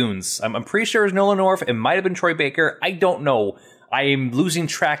one of the goons. I'm pretty sure it was Nolan North. It might have been Troy Baker. I don't know. I am losing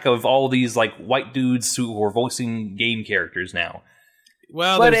track of all these like white dudes who are voicing game characters now.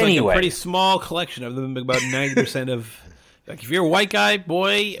 Well, but there's anyway. like a pretty small collection of them. About 90% of like if you're a white guy,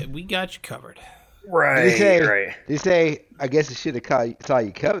 boy, we got you covered. Right. Did he say? I guess it should have saw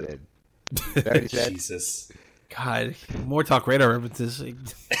you coming. Jesus. God, more Talk Radar references.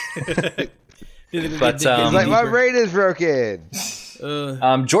 But like my brain is broken.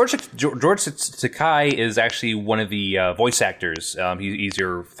 George Takai is actually one of the voice actors. He's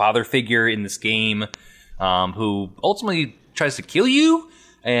your father figure in this game, who ultimately tries to kill you,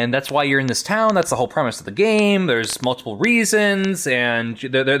 and that's why you're in this town. That's the whole premise of the game. There's multiple reasons, and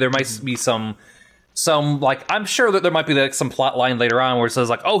there might be some like I'm sure that there might be like some plot line later on where it says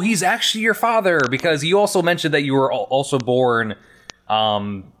like, oh, he's actually your father because you also mentioned that you were also born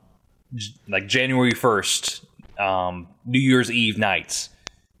like January 1st, New Year's Eve night.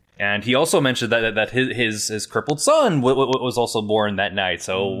 And he also mentioned that his crippled son was also born that night.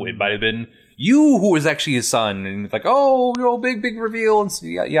 So it might have been you who was actually his son. And it's like, oh, big reveal and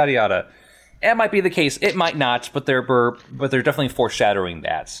yada yada. It might be the case. It might not, but they're definitely foreshadowing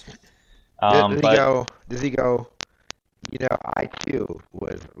that. Does he go, I too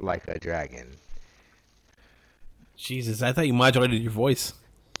was like a dragon. Jesus, I thought you modulated your voice.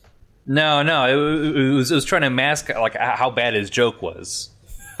 No, it was trying to mask like how bad his joke was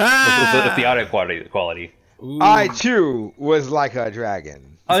with the audio quality. Ooh. I too was like a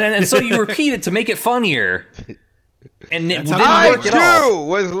dragon. And so you repeat it to make it funnier. And it didn't I work at all. too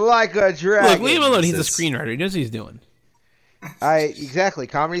was like a dragon. Look, leave him alone. He's a screenwriter. He knows what he's doing. Exactly.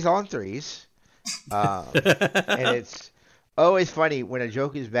 Comedy's on threes. And it's always funny when a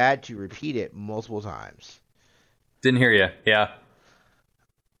joke is bad to repeat it multiple times. Didn't hear you. Yeah.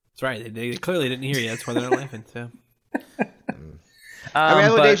 That's right. They clearly didn't hear you. That's why they're not laughing. So. I mean,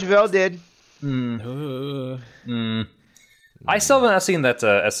 that's what Dave Chappelle did. I still have not seen that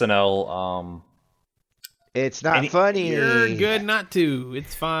SNL. It's not funny. You're good not to.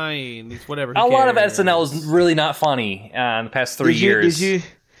 It's fine. It's whatever. A lot of SNL is really not funny in the past 3 years.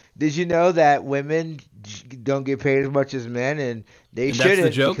 Did you know that women don't get paid as much as men, and they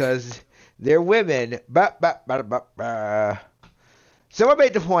shouldn't because they're women? Someone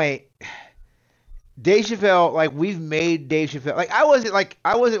made the point. Dave Chappelle, like we've made Dave Chappelle. Like I wasn't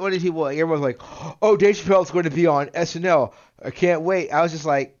one of these people. Like, everyone's like, "Oh, Dave Chappelle's going to be on SNL. I can't wait." I was just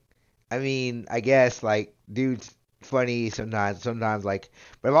like, I mean, I guess like dude's funny sometimes like,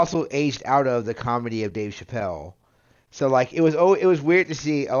 but I've also aged out of the comedy of Dave Chappelle. So like it was weird to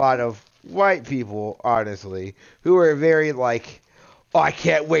see a lot of white people, honestly, who were very like, "Oh, I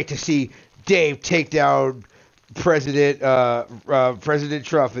can't wait to see Dave take down President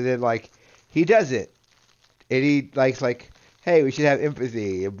Trump," and then like he does it, and he like, "Hey, we should have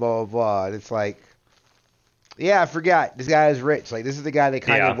empathy," and blah blah blah. And it's like, yeah, I forgot this guy is rich. Like this is the guy that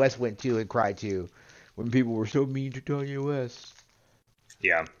Kanye West went to and cried to when people were so mean to Kanye West.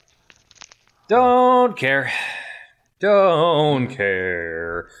 Yeah. Don't care.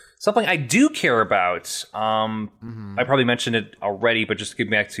 Something I do care about. I probably mentioned it already, but just to get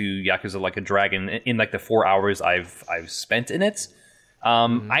back to Yakuza Like a Dragon, in like the 4 hours I've spent in it,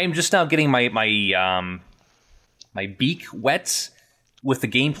 I am just now getting my beak wet with the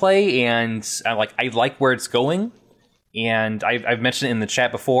gameplay, and I like where it's going. And I've mentioned it in the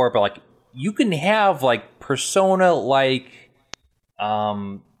chat before, but like you can have like Persona like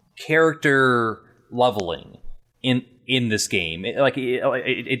character leveling in this game.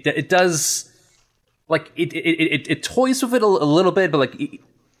 It does like it toys with it a little bit, but like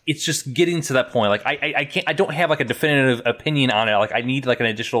it's just getting to that point. Like I don't have like a definitive opinion on it. Like I need like an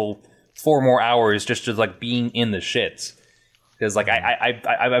additional 4 more hours just to like being in the shits, because like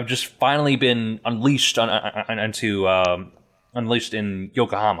I've just finally been unleashed unleashed in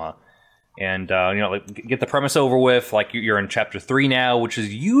Yokohama. And like get the premise over with. Like you're in chapter 3 now, which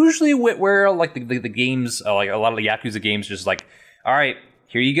is usually where like the games, like a lot of the Yakuza games, just like, all right,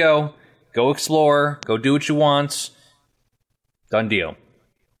 here you go explore, go do what you want, done deal.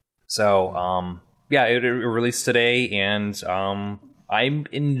 So yeah, it released today, and I'm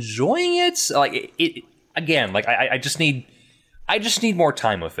enjoying it. Like it again. Like I just need more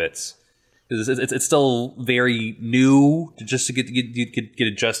time with it. because it's still very new to get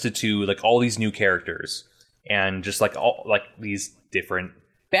adjusted to like all these new characters and just like all like these different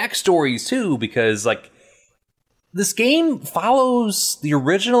backstories too, because like this game follows the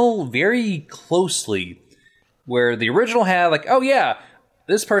original very closely, where the original had like, oh yeah,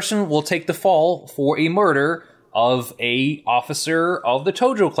 this person will take the fall for a murder of a officer of the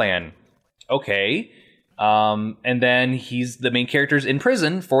Tojo clan. Okay. And then he's the main character's in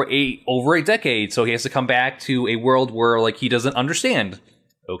prison for over a decade, so he has to come back to a world where like he doesn't understand.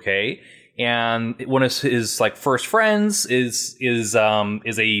 Okay. And one of his like first friends is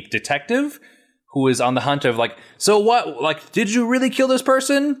a detective who is on the hunt of like, so what, like, did you really kill this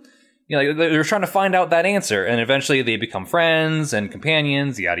person? You know, like, they're trying to find out that answer, and eventually they become friends and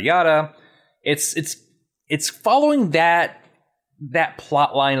companions, yada yada. It's following that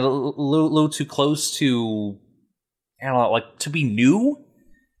plot line a little too close to, I don't know, like to be new.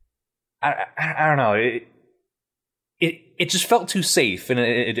 I don't know. It just felt too safe, and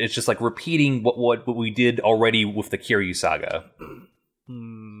it's just like repeating what we did already with the Kiryu saga.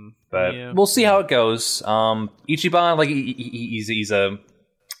 But yeah, we'll see how it goes. Ichiban, like he's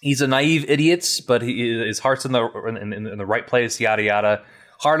a naive idiot, but his heart's in the right place. Yada yada.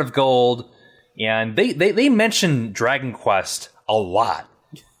 Heart of gold, and they mention Dragon Quest a lot.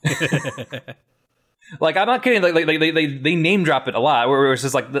 Like, I'm not kidding. Like they name drop it a lot. Where it's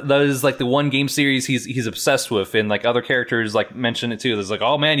just like that is like the one game series he's obsessed with, and like other characters like mention it too. There's like,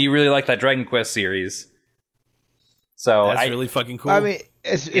 oh man, you really like that Dragon Quest series. So that's really fucking cool. I mean,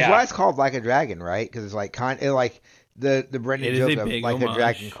 it's why it's called Like a Dragon, right? Because it's like like the Brendan joke of Like a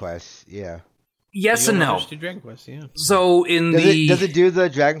Dragon Quest. Yeah. Yes and no. To Dragon Quest, yeah. So does it do the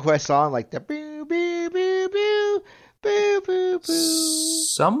Dragon Quest song like the boo boo boo boo boo boo boo?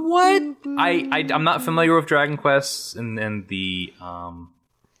 Somewhat. I'm not familiar with Dragon Quest and the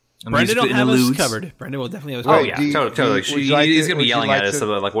Brendan will have us covered. Brendan will definitely have us covered. Oh yeah, totally. He's gonna be yelling at us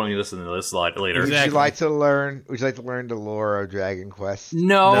about like when we listen to this later. Exactly. Would you like to learn the lore of Dragon Quest?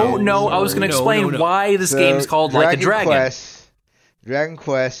 No. I was gonna explain why this game is called Like a Dragon. Dragon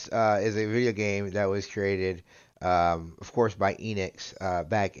Quest is a video game that was created, of course, by Enix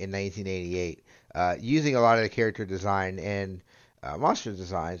back in 1988, using a lot of the character design and monster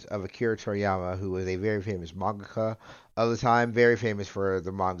designs of Akira Toriyama, who was a very famous mangaka of the time, very famous for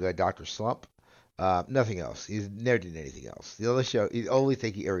the manga Dr. Slump. Nothing else. He's never did anything else. The only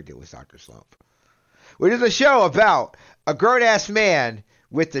thing he ever did was Dr. Slump, which is a show about a grown-ass man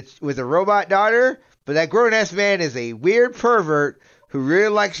with a robot daughter, but that grown-ass man is a weird pervert who really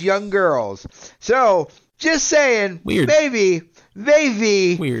likes young girls. So, just saying, weird. maybe,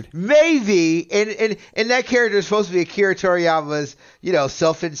 weird. Maybe, and that character is supposed to be Akira Toriyama's,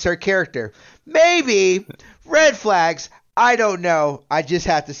 self-insert character. Maybe, red flags, I don't know. I just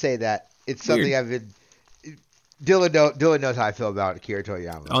have to say that. It's something weird. Dylan knows how I feel about Akira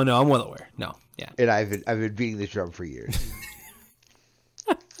Toriyama. Oh, no, I'm well aware. No, yeah. And I've been beating this drum for years.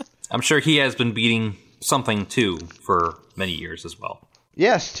 I'm sure he has been beating something too for many years as well.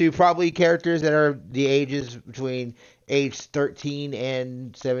 Yes, to probably characters that are the ages between age 13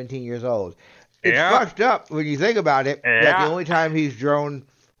 and 17 years old. It's fucked up when you think about it. Yeah. That the only time he's drawn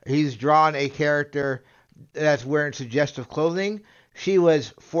a character that's wearing suggestive clothing, she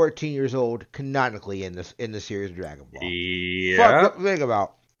was 14 years old canonically in the series Dragon Ball. Yeah. Fuck, think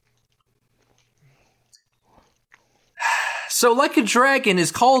about. So, Like a Dragon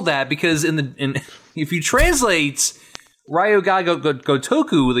is called that because if you translate Ryoga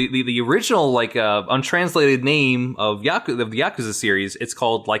Gotoku, the original untranslated name of the Yakuza series, it's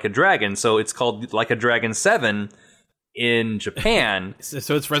called Like a Dragon. So it's called Like a Dragon 7 in Japan.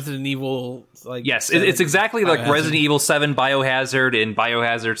 So it's Resident Evil. Yes, it's exactly like Resident Evil 7 Biohazard and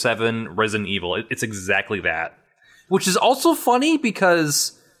Biohazard 7 Resident Evil. It's exactly that, which is also funny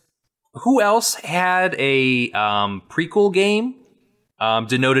because. Who else had a prequel game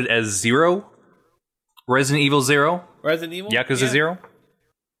denoted as 0? Resident Evil 0? Resident Evil? Yakuza 0?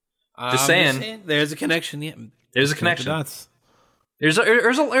 Just saying. There's a connection, yeah. There's a connection. There's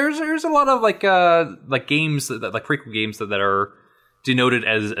a lot of like games like prequel games that are denoted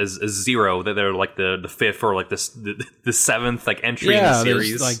as 0, that they're like the 5th or like the 7th like entry in the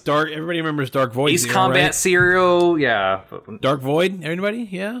series. Like everybody remembers Dark Void. Ace Combat right? Serial, yeah. Dark Void, everybody,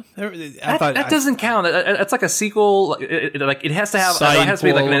 yeah. That doesn't count. It's like a sequel. It has to have. It has to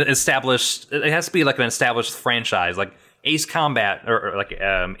be like an established. It has to be like an established franchise, like Ace Combat or like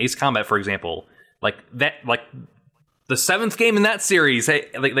Ace Combat, for example. Like that, like the 7th game in that series.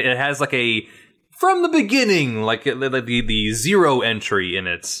 It has like a. From the beginning, like the 0 entry in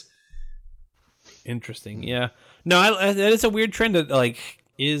it. Interesting, yeah. No, that is a weird trend. That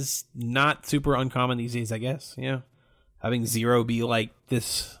is not super uncommon these days, I guess. Yeah. Having Zero be like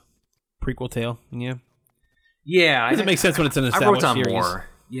this prequel tale. Yeah. Yeah. Doesn't make sense when it's an I established wrote down series. more.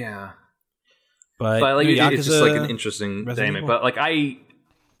 Yeah. But like Yakuza, it's just like an interesting dynamic. But like I'm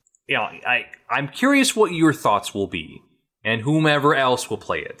curious what your thoughts will be, and whomever else will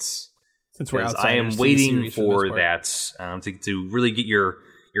play it. Since we're outside, I am waiting for that to really get your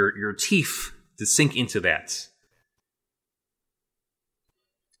teeth to sink into that.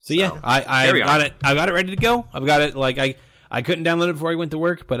 So yeah, I got it. I got it ready to go. I've got it. Like I couldn't download it before I went to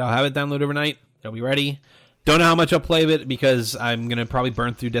work, but I'll have it downloaded overnight. It'll be ready. Don't know how much I'll play of it because I'm gonna probably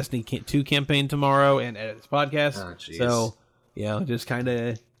burn through Destiny 2 campaign tomorrow and edit this podcast. Oh, jeez. So yeah, I'll just kind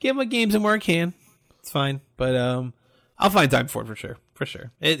of get my games in where I can. It's fine, but I'll find time for it for sure. For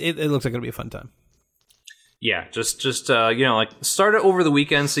sure, it looks like it'll be a fun time. Yeah, just like start it over the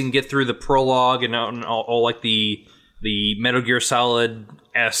weekend so you can get through the prologue and all like the Metal Gear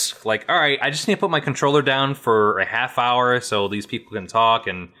Solid-esque, like, all right, I just need to put my controller down for a half hour so these people can talk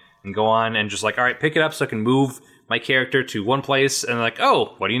and go on, and just like, all right, pick it up so I can move my character to one place, and like,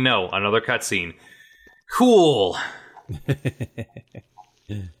 oh, what do you know? Another cutscene. Cool.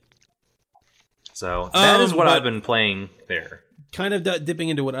 So that is what I've been playing there. Kind of dipping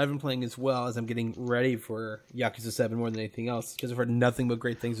into what I've been playing as well as I'm getting ready for Yakuza 7 more than anything else, because I've heard nothing but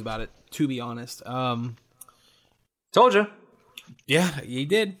great things about it, to be honest. Told you. Yeah, you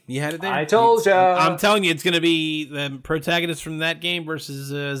did. You had it there. I told you. I'm telling you, it's going to be the protagonist from that game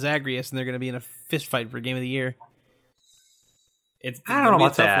versus Zagreus, and they're going to be in a fist fight for Game of the Year. I don't know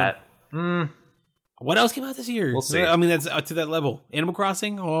about that. What else came out this year? We'll see. I mean, that's to that level. Animal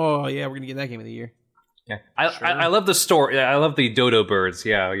Crossing? Oh, yeah, we're going to get that Game of the Year. Yeah, I love the story. I love the Dodo birds.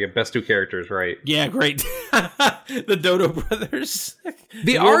 Yeah, best two characters, right? Yeah, great. The Dodo brothers.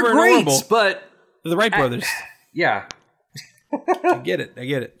 They are great, but they're the Wright brothers. Yeah. I get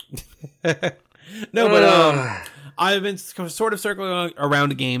it. No, but I've been sort of circling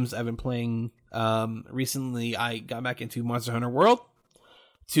around games I've been playing. Recently, I got back into Monster Hunter World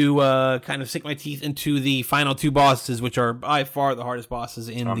to kind of sink my teeth into the final two bosses, which are by far the hardest bosses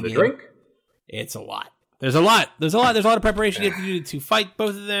in the game. Drink? It's a lot. There's a lot of preparation you have to do to fight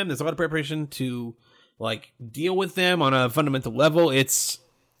both of them. There's a lot of preparation to like deal with them on a fundamental level.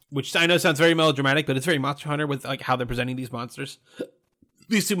 Which I know sounds very melodramatic, but it's very Monster Hunter with like how they're presenting these monsters.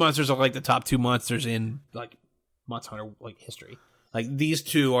 These two monsters are like the top two monsters in like Monster Hunter like history. Like these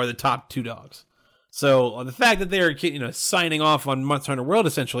two are the top two dogs. So the fact that they're signing off on Monster Hunter World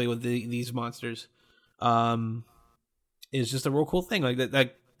essentially with these monsters, is just a real cool thing. Like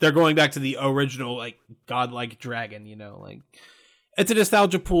that they're going back to the original like godlike dragon. Like. It's a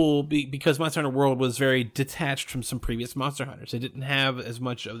nostalgia pool because Monster Hunter World was very detached from some previous Monster Hunters. It didn't have as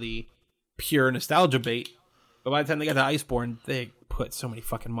much of the pure nostalgia bait. But by the time they got to Iceborne, they put so many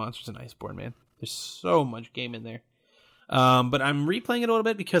fucking monsters in Iceborne, man. There's so much game in there. But I'm replaying it a little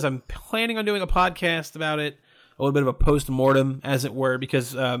bit because I'm planning on doing a podcast about it. A little bit of a post-mortem, as it were,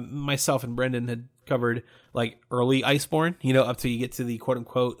 because myself and Brendan had covered like early Iceborne, up till you get to the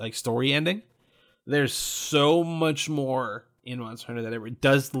quote-unquote like story ending. There's so much more in Monster Hunter that it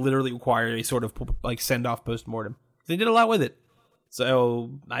does literally require a sort of like send off post mortem. They did a lot with it, so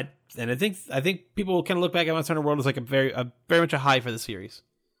I think people kind of look back at Monster Hunter World as like a very much a high for the series.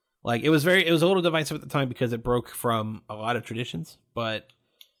 Like it was a little divisive at the time because it broke from a lot of traditions, but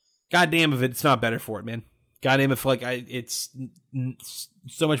goddamn if it's not better for it, man. Goddamn if like it's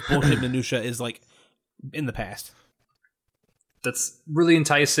so much bullshit minutia is like in the past. That's really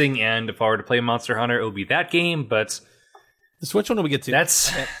enticing, and if I were to play Monster Hunter, it would be that game, but. The Switch one will we get to?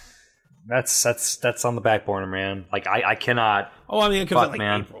 That's on the back burner, man. Like I cannot. Oh, I mean, it comes out like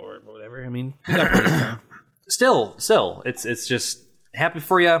April or whatever. I mean, still, it's just happy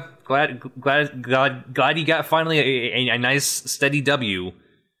for you. Glad you got finally a nice steady W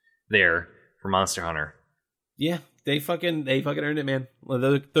there for Monster Hunter. Yeah, they fucking earned it, man.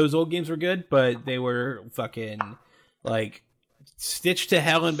 Those old games were good, but they were fucking like. Stitched to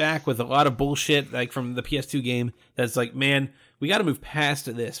hell and back with a lot of bullshit like from the PS2 game that's like, man, we got to move past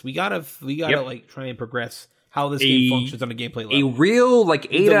this. We gotta like try and progress how this game functions on a gameplay level. A real like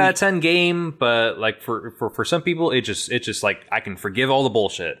 8 out of 10 game, but like for some people it's just like I can forgive all the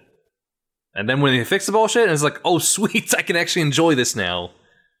bullshit. And then when they fix the bullshit, it's like, oh sweet, I can actually enjoy this now.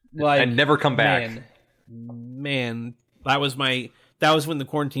 Like, and never come back. Man, that was when the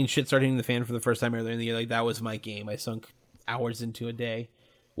quarantine shit started hitting the fan for the first time earlier in the year. Like that was my game. I sunk hours into a day.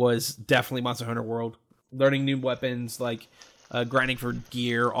 Was definitely Monster Hunter World. Learning new weapons, like grinding for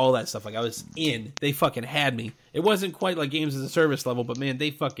gear, all that stuff. Like I was in. They fucking had me. It wasn't quite like games as a service level, but man,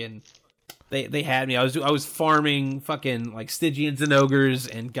 they fucking they had me. I was farming fucking like Stygians and ogres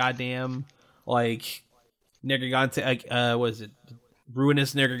and goddamn like Nergigante, like what is it,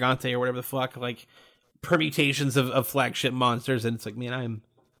 Ruinous Nergigante or whatever the fuck, like permutations of flagship monsters, and it's like, man,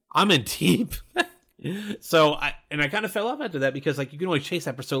 I'm in deep. So I kind of fell off after that because like you can only chase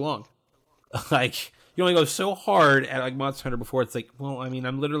that for so long. Like you only go so hard at like Monster Hunter before it's like, well, I mean,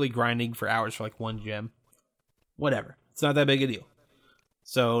 I'm literally grinding for hours for like one gem. Whatever, it's not that big a deal.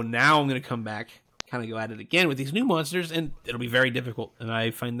 So now I'm going to come back, kind of go at it again with these new monsters, and it'll be very difficult, and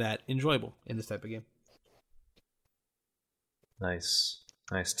I find that enjoyable in this type of game. Nice.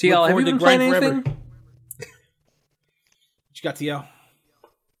 TL, have you been playing anything? What you got, TL?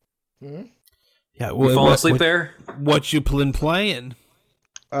 Hmm? Yeah, You falling asleep there? What you been playing?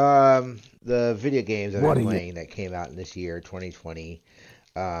 The video games I've been playing that came out in this year, 2020.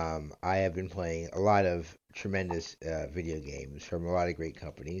 I have been playing a lot of tremendous video games from a lot of great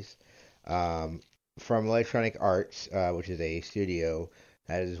companies. From Electronic Arts, which is a studio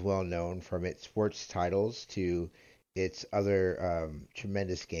that is well known from its sports titles to its other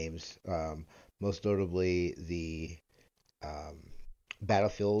tremendous games, most notably the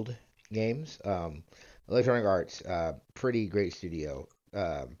Battlefield games. Electronic Arts, pretty great studio.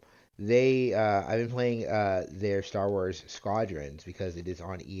 I've been playing their Star Wars Squadrons because it is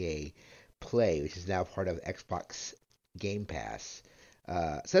on EA Play, which is now part of Xbox Game Pass.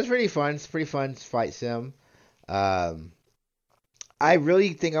 So that's pretty fun. It's pretty fun fight sim. I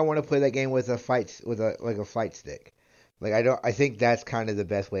really think I want to play that game with a flight stick. I think that's kind of the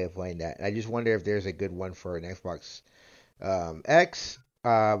best way of playing that. I just wonder if there's a good one for an Xbox X.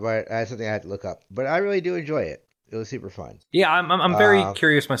 But that's something I had to look up. But I really do enjoy it. It was super fun. Yeah, I'm very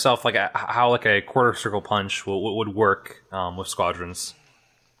curious myself, like how like a quarter circle punch would work with Squadrons.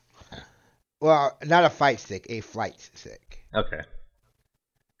 Well, not a fight stick, a flight stick. Okay.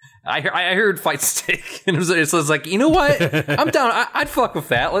 I heard fight stick, and it was like, you know what? I'm down. I'd fuck with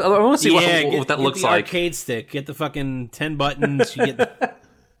that. I want to see what that looks like. Arcade stick. Get the fucking 10 buttons. You get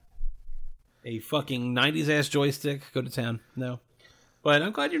a fucking 90s ass joystick. Go to town. No. But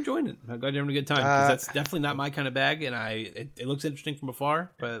I'm glad you're enjoying it. I'm glad you're having a good time, because that's definitely not my kind of bag, and it looks interesting from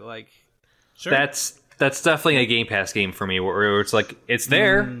afar, but like, sure. That's definitely a Game Pass game for me, where it's like, it's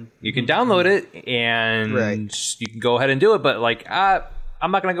there, you can download it, and you can go ahead and do it, but like, I'm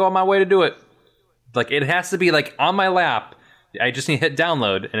not going to go on my way to do it. Like, it has to be like on my lap. I just need to hit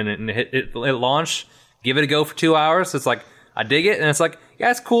download and hit launch, give it a go for 2 hours. It's like, I dig it, and it's like, yeah,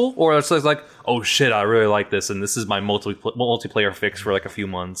 it's cool. Or it's like, oh shit, I really like this, and this is my multiplayer fix for like a few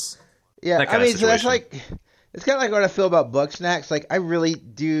months. Yeah, I mean, so that's like, it's kind of like what I feel about Bugsnax. Like, I'm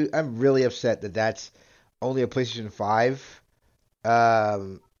really upset that that's only a PlayStation 5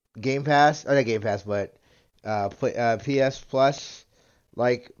 Game Pass, or not Game Pass, but PS Plus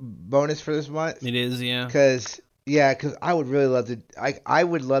like bonus for this month. It is, yeah. Because I would really love to. I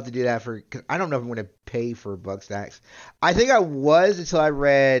would love to do that because I don't know if I'm going to pay for Bugsnax. I think I was until I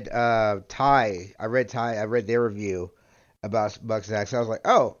read Ty. I read their review about Bugsnax. I was like,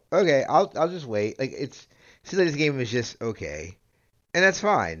 oh, okay, I'll just wait. Like, it seems like this game is just okay, and that's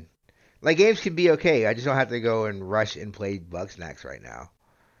fine. Like, games can be okay. I just don't have to go and rush and play Bugsnax right now.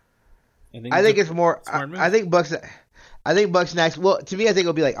 I think it's more. I think Bugsnax. Well, to me, I think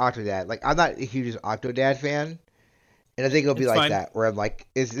it'll be like Octodad. Like, I'm not a huge Octodad fan. And I think it'll be like that, where I'm like,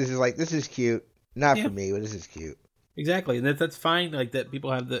 this is cute. Not for me, but this is cute. Exactly, and that's fine. Like, that people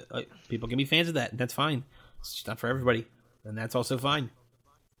have people can be fans of that, and that's fine. It's just not for everybody, and that's also fine.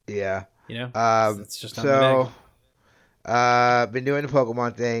 Yeah, you know, it's just not been doing the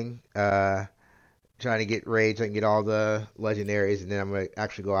Pokemon thing, trying to get raids. I can get all the legendaries, and then I'm gonna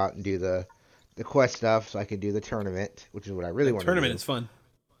actually go out and do the quest stuff, so I can do the tournament, which is what I really want to do. Tournament is fun.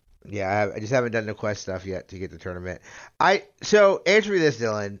 Yeah, I just haven't done the quest stuff yet to get the tournament. So answer me this,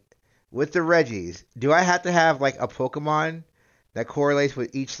 Dylan. With the Reggies, do I have to have like a Pokemon that correlates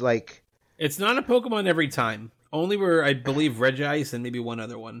with each like? It's not a Pokemon every time. Only where I believe Regice and maybe one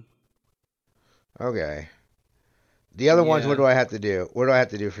other one. Okay. The other ones, what do I have to do? What do I have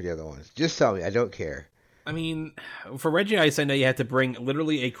to do for the other ones? Just tell me. I don't care. I mean, for Regice, I know you have to bring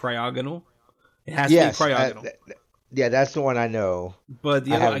literally a Cryogonal. It has to be Cryogonal. Yeah, that's the one I know. But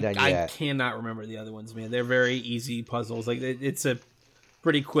the other, I cannot remember the other ones, man. They're very easy puzzles. Like, it's a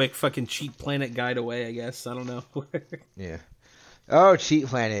pretty quick fucking Cheat Planet guide away, I guess. I don't know. Yeah. Oh, Cheat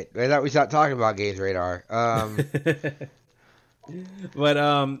Planet. I thought we stopped talking about Games Radar. But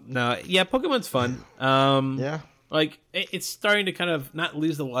no, yeah, Pokemon's fun. Yeah. Like, it's starting to kind of not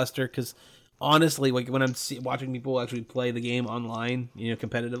lose the luster, because honestly, like, when I'm watching people actually play the game online, you know,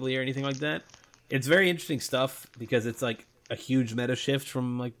 competitively or anything like that, it's very interesting stuff, because it's like, a huge meta shift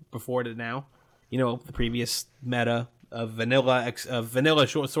from like before to now. You know, the previous meta of vanilla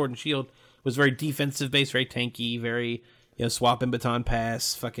short sword and shield was very defensive based, very tanky, very swap and baton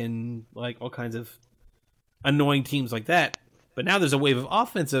pass, fucking like all kinds of annoying teams like that. But now there's a wave of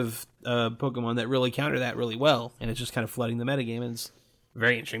offensive Pokemon that really counter that really well, and it's just kind of flooding the metagame, and it's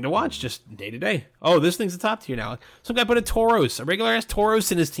very interesting to watch just day to day. Oh, this thing's a top tier now. Some guy put a Tauros, a regular ass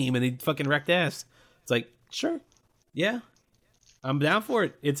Tauros in his team, and he fucking wrecked ass. It's like, sure, yeah, I'm down for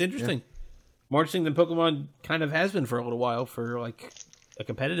it. It's interesting. Yeah. More interesting than Pokemon kind of has been for a little while for like a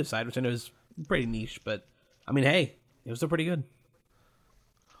competitive side, which I know is pretty niche, but I mean, hey, it was still pretty good.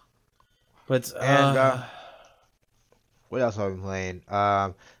 But what else have I been playing?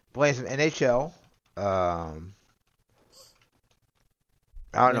 Playing some NHL. I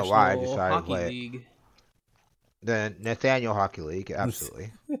don't know why I decided to play League. The Nathaniel Hockey League,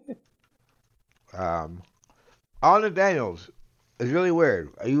 absolutely. All Nathaniels is really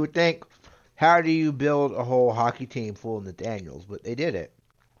weird. You would think, how do you build a whole hockey team full of Nathaniels? But they did it.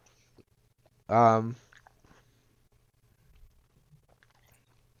 Hold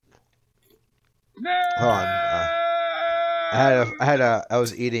on. I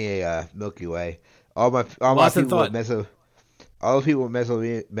was eating a Milky Way. All my people with all those people with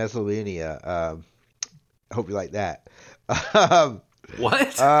Mesothelioma. I hope you like that.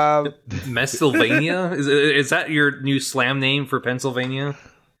 What? Pennsylvania? Is that your new slam name for Pennsylvania?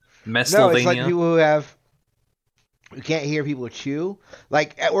 Mesothelioma? No, it's like people who can't hear people chew.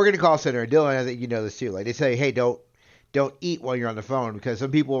 Like at Oregon Call Center, Dylan, I think you know this too. Like they say, hey, don't eat while you're on the phone, because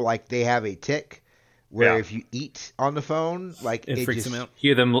some people like they have a tick where if you eat on the phone, like it freaks them out.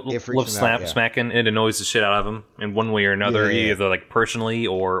 Hear them lip smacking, and it annoys the shit out of them in one way or another, either like personally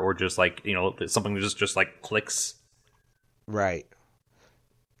or just like something just like clicks. Right.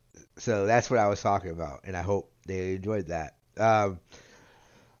 So that's what I was talking about, and I hope they enjoyed that.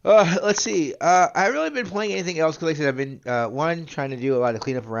 Let's see. I haven't really been playing anything else because, like I said, I've been trying to do a lot of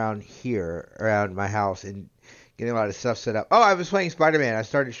cleanup around my house and getting a lot of stuff set up. Oh, I was playing Spider-Man. I'm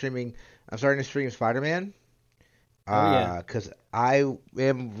starting to stream Spider-Man. Because I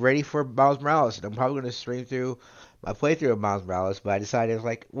am ready for Miles Morales, and I'm probably going to stream through my playthrough of Miles Morales. But I decided, I was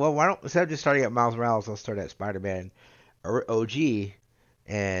like, well, why don't, instead of just starting at Miles Morales, I'll start at Spider-Man or OG.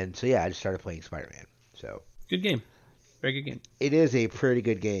 And so I just started playing Spider-Man. So good game. Very good game. It is a pretty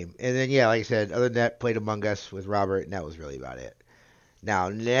good game. And then, like I said, other than that, played Among Us with Robert, and that was really about it. Now,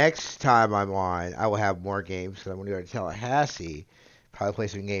 next time I'm on, I will have more games, because I'm going to go to Tallahassee, probably play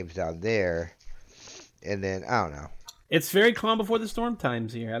some games down there, and then, I don't know. It's very calm before the storm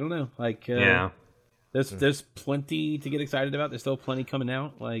times here. I don't know. Like, there's plenty to get excited about. There's still plenty coming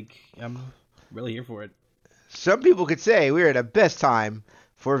out. Like, I'm really here for it. Some people could say we're at the best time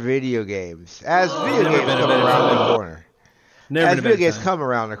for video games, as video games come around the corner. As video games come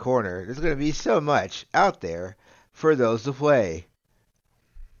around the corner, there's going to be so much out there for those to play.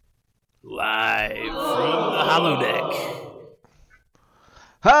 Live from the holodeck.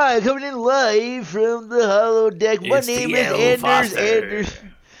 Hi, coming in live from the holodeck. My name is Anders.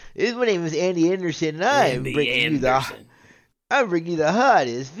 My name is Andy Anderson, and I'm bringing you the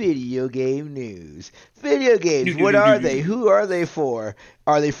hottest video game news. Video games, what are they? Who are they for?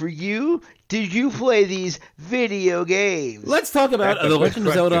 Are they for you? Did you play these video games? Let's talk about The Legend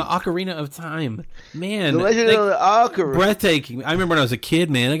of Zelda Ocarina of Time. Man. The Legend of Zelda Ocarina. Breathtaking. I remember when I was a kid,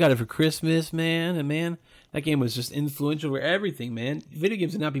 man. I got it for Christmas, man. And, man, that game was just influential for everything, man. Video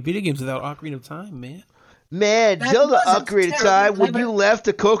games would not be video games without Ocarina of Time, man. Man, Zelda Ocarina of Time, when you left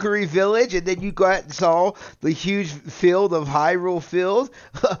the Kokiri village and then you got and saw the huge field of Hyrule Field,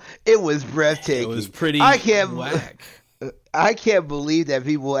 it was breathtaking. It was pretty whack. I can't believe that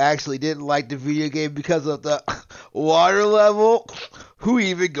people actually didn't like the video game because of the water level. Who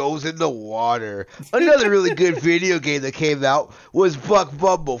even goes in the water? Another really good video game that came out was Buck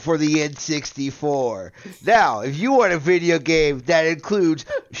Bumble for the N64. Now, if you want a video game that includes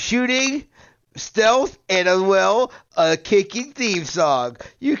shooting, stealth, and as well a kicking theme song,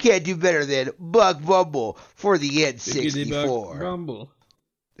 you can't do better than Buck Bumble for the N64. Bumble.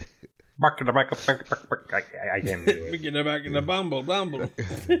 I can't do it. Get back in the bumble. And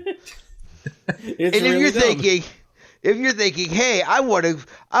if you're thinking, hey, I want a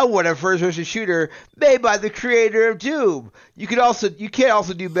first-person shooter made by the creator of Doom, you can't also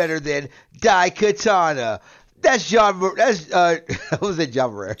do better than Daikatana. That's John. What was it,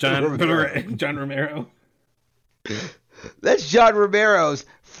 John Romero? John Romero. That's John Romero's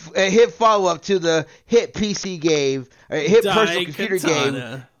hit follow-up to the hit PC game, personal computer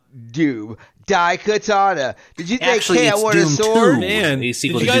game, Doom. Daikatana. Did you think, actually, I want a sword? Man, a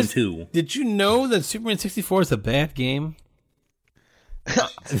sequel to Doom 2. Did you know that Superman 64 is a bad game?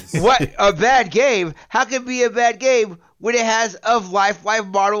 What a bad game? How can it be a bad game when it has a life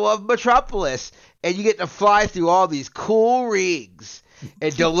model of Metropolis and you get to fly through all these cool rings?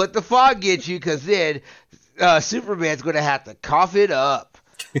 And don't let the fog get you, because then Superman's going to have to cough it up.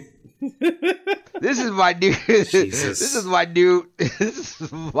 This is my new. This is my new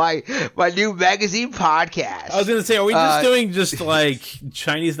magazine podcast. I was gonna say, are we just doing just like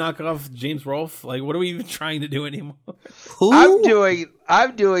Chinese knockoff James Rolfe? Like, what are we even trying to do anymore? Who? I'm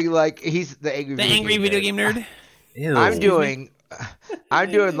doing like he's the angry video game nerd. Ew. I'm doing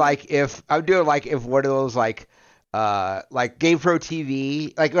like if one of those like GamePro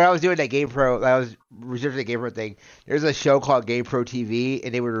TV, like when I was doing that GamePro, I was researching the GamePro thing. There's a show called GamePro TV,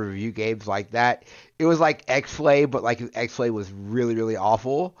 and they would review games like that. It was like X-Play, but like X-Play was really, really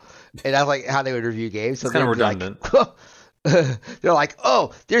awful, and that's like how they would review games. So it's kind of redundant. They're like,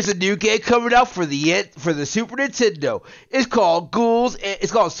 oh, there's a new game coming out for the Super Nintendo. It's called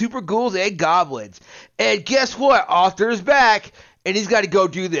Super Ghouls and Goblins, and guess what? Arthur's back, and he's got to go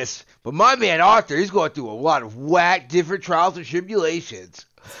do this. But my man Arthur, he's going through a lot of whack different trials and tribulations.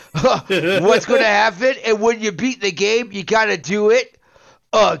 What's going to happen? And when you beat the game, you got to do it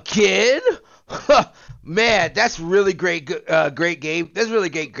again? Man, that's really great game. That's really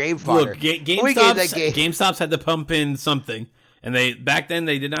great game fodder. Look, GameStop's had to pump in something. And back then,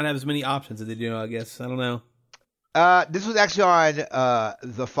 they did not have as many options as they do now, I guess. I don't know. This was actually on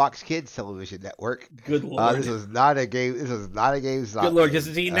the Fox Kids television network. Good lord! This was not a game. Good lord!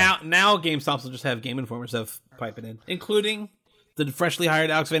 Just see now GameStop will just have Game Informer stuff piping in, including the freshly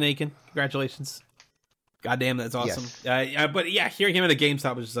hired Alex Van Aken. Congratulations! Goddamn, that's awesome. Yes. But yeah, hearing him at a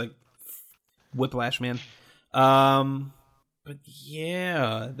GameStop was just like whiplash, man. But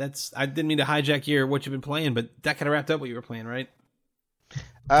yeah, I didn't mean to hijack what you've been playing, but that kind of wrapped up what you were playing, right?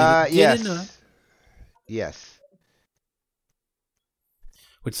 Yes. Yes.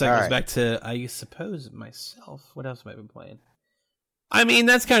 Which goes back to, I suppose, myself. What else have I been playing? I mean,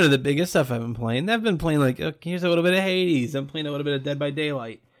 that's kind of the biggest stuff I've been playing. I've been playing, like, here's a little bit of Hades. I'm playing a little bit of Dead by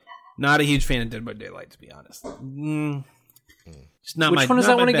Daylight. Not a huge fan of Dead by Daylight, to be honest. It's not Which one is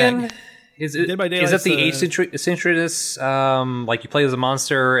that one bag. again? Is it Dead by is that the asynchronous, like you play as a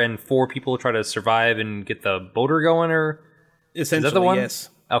monster and 4 people try to survive and get the boater going, or essentially, is that the one? Yes.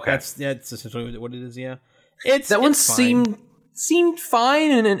 Okay. That's essentially what it is, yeah. One seemed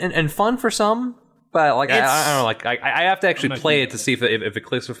fine and fun for some, but like I don't know, like I have to actually play it to see if it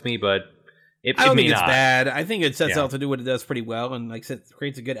clicks with me, but it I don't may think it's not. bad. I think it sets out to do what it does pretty well, and like it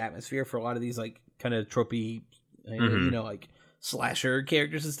creates a good atmosphere for a lot of these like kind of tropey, like slasher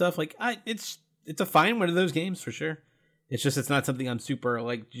characters and stuff. Like it's a fine one of those games for sure. It's just it's not something I'm super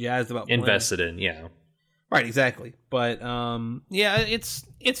like jazzed about invested in. Yeah, right, exactly. But yeah, it's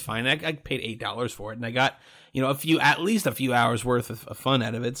fine. I paid $8 for it, and I got at least a few hours worth of fun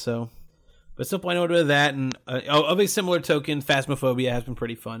out of it. So, but still playing a little bit of that, and of a similar token, Phasmophobia has been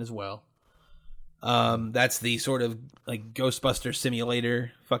pretty fun as well. That's the sort of like Ghostbuster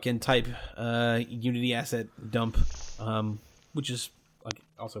simulator fucking type Unity asset dump, which is like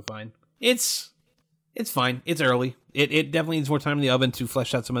also fine. It's fine. It's early. It definitely needs more time in the oven to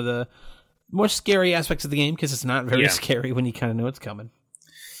flesh out some of the more scary aspects of the game, because it's not very scary when you kind of know it's coming.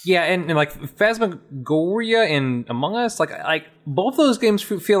 Yeah, and like Phasmagoria and Among Us, like both those games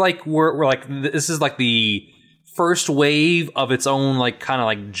feel like we're like this is like the first wave of its own like kind of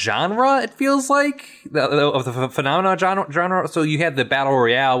like genre. It feels like of the phenomena genre. So you had the battle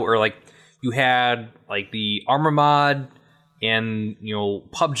royale, where like you had like the armor mod and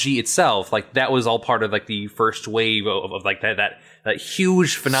PUBG itself. Like that was all part of like the first wave of like that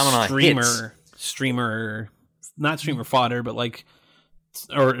huge phenomenon. Streamer, not streamer fodder, but like.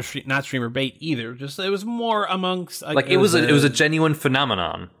 Or not streamer bait either. Just it was more amongst like it was a genuine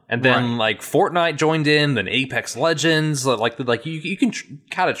phenomenon, and then like Fortnite joined in, then Apex Legends, like you can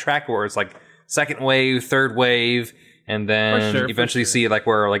kind of track where it's like second wave, third wave, and then eventually see like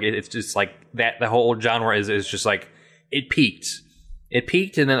where like it's just like that the whole genre is just like it peaked,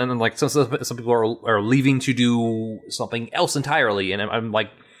 and then like some people are leaving to do something else entirely, and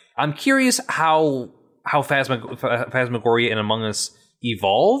I'm curious how Phasmagoria and Among Us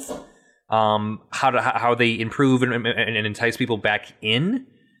evolve, how they improve and entice people back in,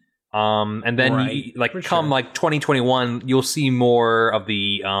 and then like 2021, you'll see more of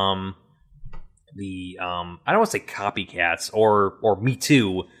the I don't want to say copycats or Me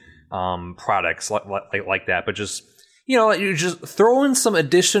Too products like that, but just you just throw in some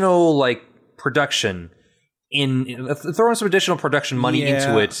additional like production money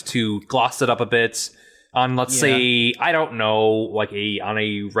into it to gloss it up a bit. On let's say I don't know, like on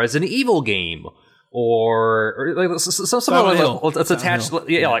a Resident Evil game, or like something Silent Hill. let's attach,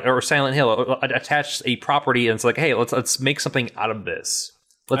 Hill. like, or Silent Hill, attach a property, and it's like, hey, let's make something out of this.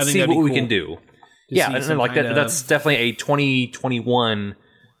 Let's see what we can do. Yeah, and like that's definitely a 2021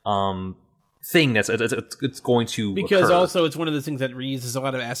 thing that's it's going to because occur. Also it's one of the things that reuses a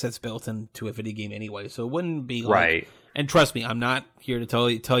lot of assets built into a video game anyway. So it wouldn't be like, right. And trust me, I'm not here to tell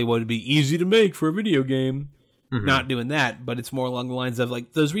you what would be easy to make for a video game. Mm-hmm. Not doing that, but it's more along the lines of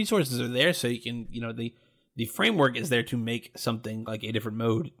like those resources are there, so you can, the framework is there to make something like a different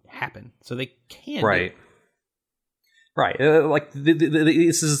mode happen. So they can, right. Right, like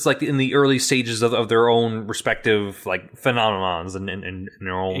this is like in the early stages of their own respective like phenomenons and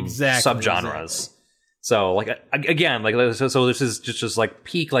their own subgenres. Exactly. So like again, like so this is just like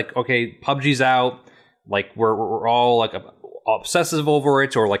peak. Like okay, PUBG's out. Like we're all like obsessive over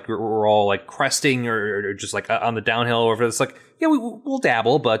it, or like we're all like cresting or just like on the downhill over. It's like yeah, we'll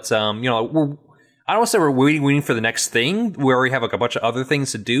dabble, but we're. I don't want to say we're waiting for the next thing. We already have like a bunch of other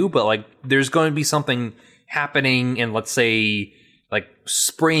things to do, but like there's going to be something happening in, let's say, like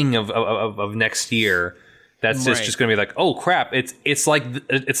spring of next year. That's just going to be like, oh crap! It's like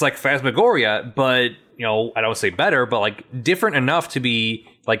Phasmagoria, but I don't want to say better, but like different enough to be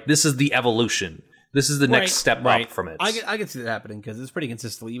like this is the evolution. This is the next step up from it. I can see that happening because it's pretty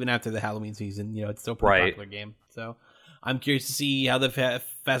consistent even after the Halloween season. It's still a pretty popular game. So I'm curious to see how the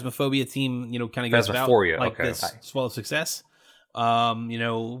Phasmophobia team, kind of goes about like this swell of success.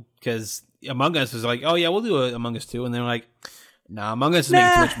 Because Among Us is like, oh yeah, we'll do Among Us 2, and they're like, nah, Among Us is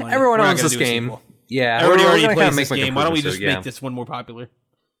making too much money. Everyone owns this game. Yeah, everybody already plays this game. Why don't we just make this one more popular?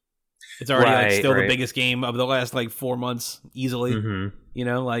 It's already still the biggest game of the last 4 months easily.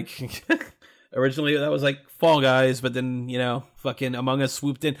 Mm-hmm. Originally that was like Fall Guys, but then fucking Among Us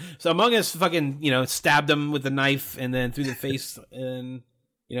swooped in. So Among Us fucking stabbed them with a knife and then through the face and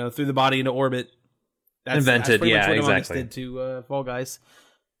through the body into orbit. That's pretty much what Among Us did to Fall Guys.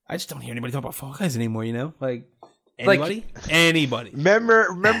 I just don't hear anybody talk about Fall Guys anymore. Like anybody, anybody.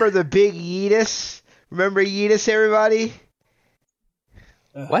 Remember the big Yeetus? Remember Yeetus, everybody?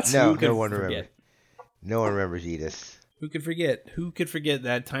 What? No one remembers. No one remembers Yeetus. Who could forget? Who could forget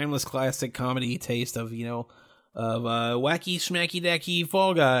that timeless classic comedy taste of wacky schmacky dacky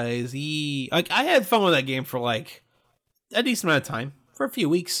Fall Guys? I had fun with that game for a decent amount of time, for a few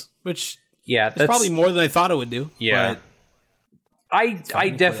weeks, which is probably more than I thought it would do. Yeah, but I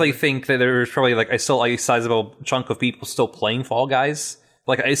definitely think that there's probably still a sizable chunk of people still playing Fall Guys,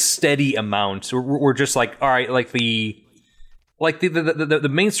 like a steady amount. We're just all right, the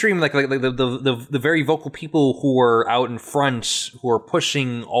mainstream, the very vocal people who are out in front, who are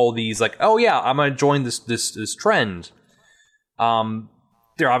pushing all these, oh yeah, I'm gonna join this trend.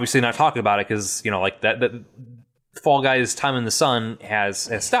 They're obviously not talking about it because that Fall Guys' time in the sun has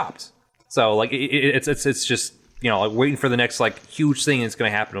stopped. So it's just waiting for the next huge thing that's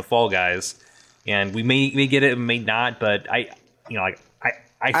going to happen with Fall Guys, and we may get it, and may not, but I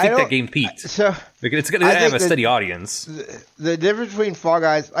think that game peaked. So it's going to have a steady audience. The difference between Fall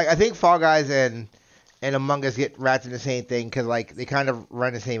Guys, I think Fall Guys and Among Us get wrapped in the same thing because they kind of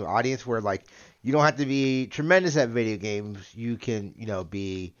run the same audience. Where you don't have to be tremendous at video games. You can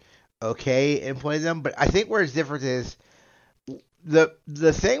be okay and play them. But I think where it's different is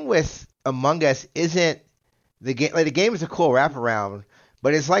the thing with Among Us isn't the game. The game is a cool wraparound,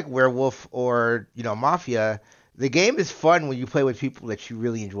 but it's like Werewolf or Mafia. The game is fun when you play with people that you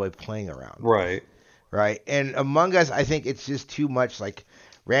really enjoy playing around. Right. And Among Us, I think it's just too much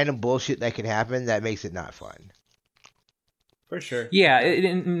random bullshit that can happen that makes it not fun. For sure. Yeah,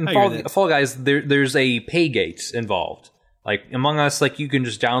 in Fall Guys, there's a pay gate involved. Among Us, you can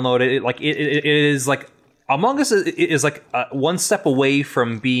just download it. It is Among Us is one step away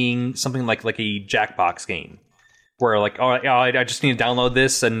from being something like a Jackbox game, where I just need to download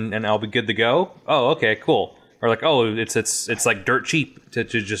this and I'll be good to go. Oh, okay, cool. Or it's dirt cheap to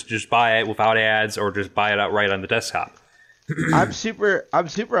just buy it without ads or just buy it outright on the desktop. I'm super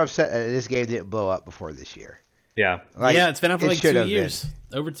upset that this game didn't blow up before this year. Yeah. It's been up for 2 years.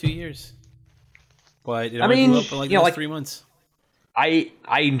 Over 2 years. But it only blew up for 3 months. I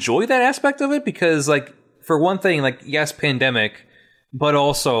enjoy that aspect of it because for one thing, yes, pandemic, but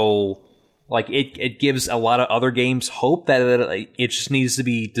also it gives a lot of other games hope that it just needs to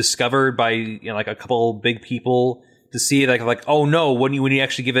be discovered by a couple big people to see it oh no, when you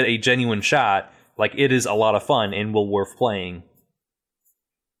actually give it a genuine shot, it is a lot of fun and will worth playing.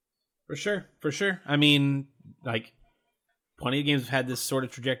 For sure. I mean, plenty of games have had this sort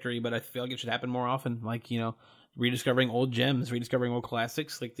of trajectory, but I feel like it should happen more often. Rediscovering old gems, rediscovering old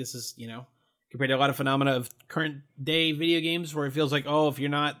classics. This is compared to a lot of phenomena of current day video games where it feels like, oh, if you're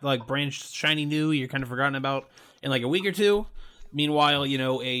not like brand shiny new, you're kind of forgotten about in like a week or two. Meanwhile, you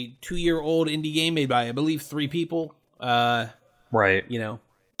know, a 2-year-old indie game made by, I believe, 3 people, right? You know,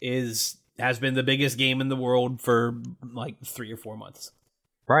 has been the biggest game in the world for like 3 or 4 months.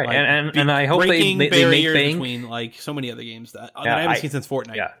 Right, Like, and I hope they make bank between like so many other games that I haven't seen since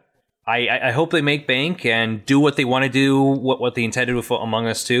Fortnite. Yeah, I hope they make bank and do what they want to do, what they intended with Among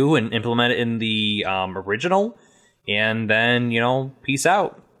Us 2, and implement it in the original, and then, you know, peace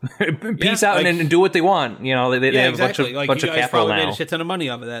out. Peace out, like, and do what they want. You know, they have exactly. a bunch of capital now. Made a shit ton of money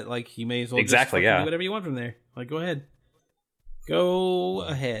off of that. Like, you may as well just do whatever you want from there. Like, go ahead.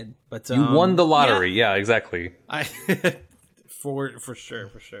 But you won the lottery. Yeah, exactly. For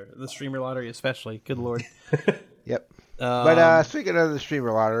sure. The streamer lottery, especially. Good lord. Yep. But speaking of the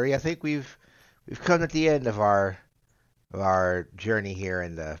streamer lottery, I think we've come at the end of our journey here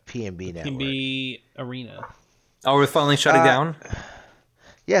in the PNB network. PNB arena. Oh, we're finally shutting down.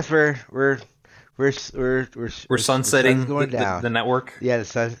 Yes, we're sunsetting the network. Yeah, the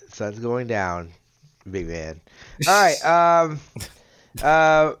sun's going down, big man. All right.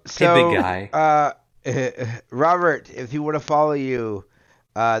 So hey, big guy. Robert, if you want to follow you,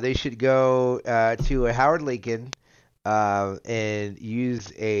 they should go to a Howard Lincoln and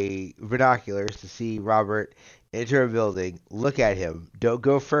use a binoculars to see Robert enter a building. Look at him. Don't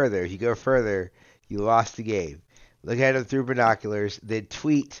go further. If you go further, you lost the game. Look at him through binoculars. Then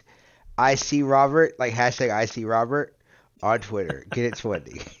tweet, "I see Robert," like hashtag "I see Robert" on Twitter. Get it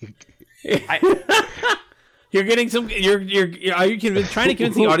 20. You're getting some. Are you trying to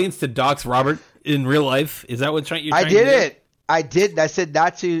convince the audience to dox Robert in real life? Is that what you're trying I to do? didn't. I didn't. I said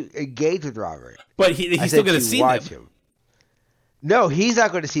not to engage with Robert. But he's still going to see them. Him. No, he's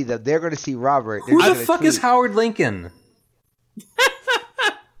not going to see them. They're going to see Robert. Who the fuck is Howard Lincoln?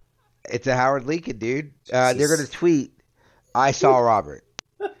 It's a Howard Lincoln, dude. They're going to tweet, "I saw Robert."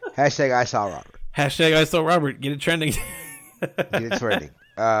 Hashtag "I saw Robert." Hashtag "I saw Robert." Get it trending. Get it trending.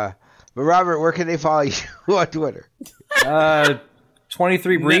 But Robert, where can they follow you on Twitter?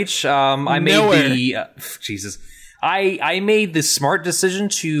 23 Breach. I made Jesus. I made the smart decision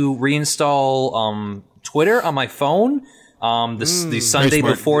to reinstall Twitter on my phone the Sunday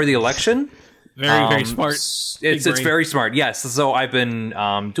before the election. Very smart. It's very smart. Yes. So I've been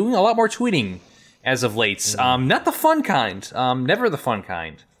doing a lot more tweeting as of late. Not the fun kind. Never the fun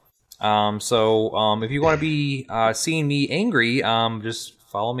kind. So if you want to be seeing me angry, just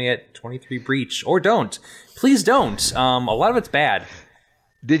follow me at 23 Breach, or don't. Please don't. A lot of it's bad.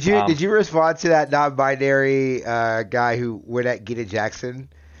 Did you respond to that non-binary guy who went at Gita Jackson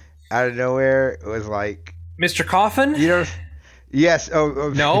out of nowhere? It was like Mr. Coffin. You know. Yes.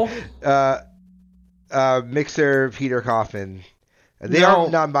 No. Mixer Peter Coffin. They are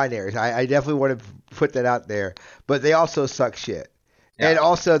non-binaries. I definitely want to put that out there. But they also suck shit. Yeah. And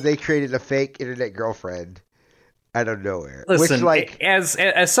also they created a fake internet girlfriend out of nowhere. Listen, which, like, as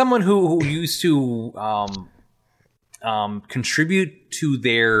someone who used to contribute to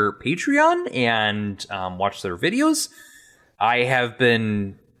their Patreon and watch their videos, I have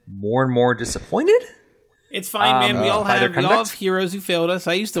been more and more disappointed. It's fine, man. We all have heroes who failed us.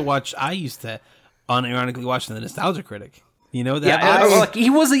 I used to unironically watch The Nostalgia Critic. You know that? Yeah, like he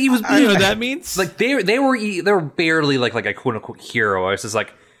was. You know what that means? Like they were barely like a quote unquote hero. I was just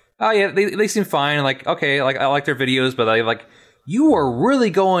like, oh yeah, they seem fine. Like, okay, like I like their videos, but you are really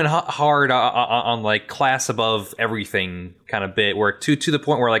going hard on like class above everything kind of bit, where to the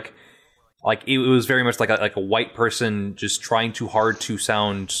point where like it was very much like a white person just trying too hard to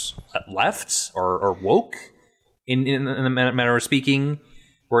sound left or woke in the manner of speaking,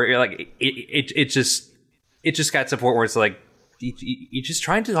 where like it just got to the point where it's like you're just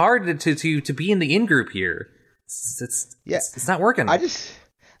trying too hard to be in the in group here. It's not working.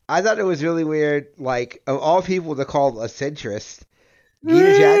 I thought it was really weird. Like, of all people to call a centrist,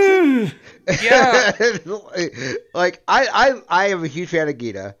 Gita Jackson. Yeah. Like I am a huge fan of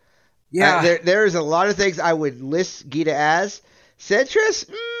Gita. Yeah. There's a lot of things I would list Gita as. Centrist?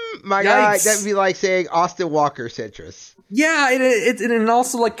 My God, that'd be like saying Austin Walker centrist. Yeah, it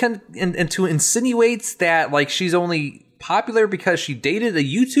also like and to insinuates that like she's only popular because she dated a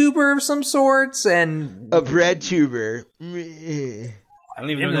YouTuber of some sorts and a bread tuber. I don't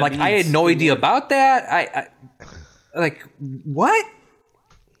even know. Like, I had no idea about that. I like what?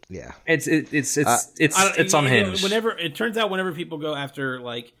 Yeah, it's unhinged. Whenever people go after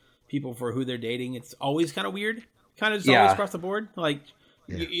like people for who they're dating, it's always kind of weird. Kind of just always across the board. Like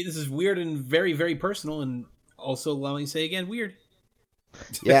this is weird and very, very personal, and also let me say again, weird.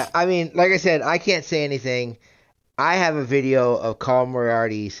 Yeah, I mean, like I said, I can't say anything. I have a video of Colin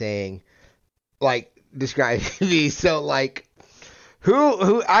Moriarty saying, like describing me. So like,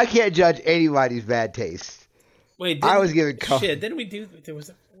 who I can't judge anybody's bad taste. Wait, I was giving shit. Didn't we do? What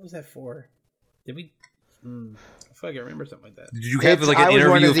was that for? Did we? I feel like I remember something like that. Did you have like I an was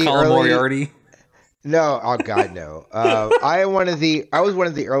one interview of with the Colin early- Moriarty? No, oh god, no. I was one of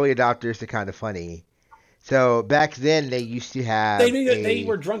the early adopters to Kind of Funny. So back then they used to have They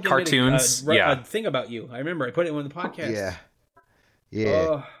were drunk and cartoons. made Yeah. a thing about you. I remember. I put it in one of the podcasts.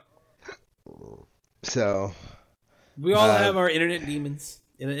 Yeah. Oh, So we all have our internet demons.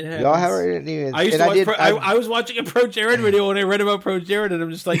 we all have our demons. I used And to watch. I was watching a Pro Jared video and I read about Pro Jared and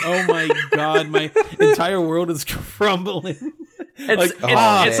I'm just like, oh my god, my entire world is crumbling. It's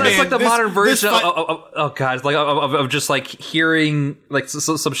like the modern version of god, it's like of just like hearing like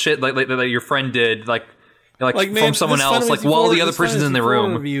some shit like that your friend did like man, from someone this else Final like Fantasy while IV the other this person's in the Final Fantasy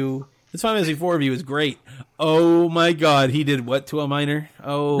IV room. Review, this Final Fantasy IV review is great. Oh my god, he did what to a minor?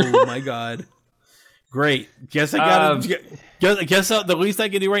 Oh my god, great. Guess I got guess the least I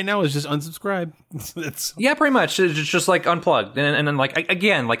can do right now is just unsubscribe. Yeah, pretty much. It's just like unplugged and then like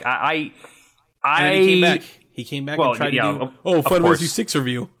again like I and he came back. He came back and tried to do Final Fantasy 6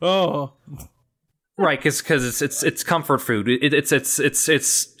 review. Oh, right, because it's comfort food.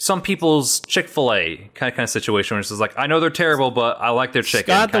 It's some people's Chick-fil-A kind of situation, which is like I know they're terrible, but I like their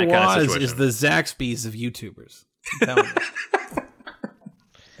chicken. Scott the kind of Waz situation. is the Zaxby's of YouTubers. I'm telling you.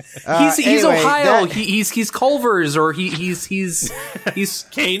 He's anyway, Ohio. He's Culver's or he's Canes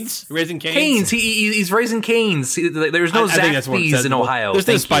raising canes. Canes. He's raising canes. There's no I think that's what it Zaxby's says. in Ohio. There's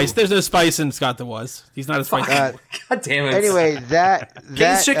no Thank spice. you. There's no spice in Scott the Was. He's not a spicy. God damn it. Anyway,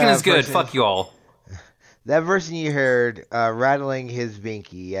 Cane's chicken is good. person- Fuck you all. That person you heard rattling his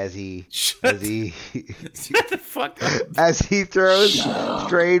binky as he Shut the fuck up. as he throws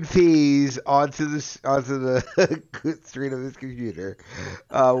strayed peas onto the screen of his computer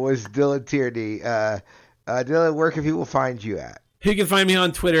was Dylan Tierney. Dylan, where can people find you at? You can find me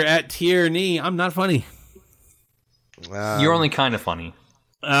on Twitter at Tierney. I'm not funny. You're only kind of funny.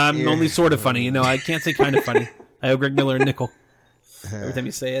 I'm only sort of funny. You know, I can't say kind of funny. I owe Greg Miller a nickel every time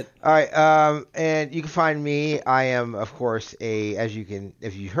you say it. All right, and you can find me. I am, of course, if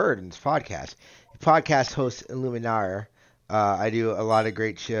you heard in this podcast host Illuminar. I do a lot of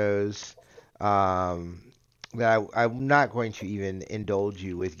great shows that I'm not going to even indulge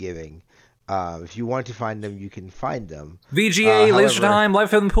you with giving. If you want to find them, you can find them. VGA, Laser Time,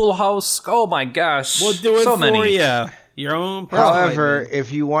 Life in the Pool House. Oh my gosh. We'll do it so for many. you. Your own. However,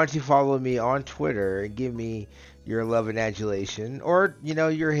 if you want to follow me on Twitter and give me your love and adulation, or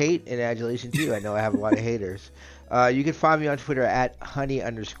your hate and adulation too. I know I have a lot of haters. You can find me on Twitter at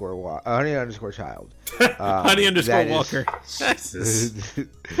honey_child. honey_walker.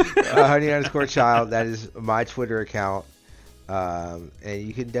 honey_child. That is my Twitter account, and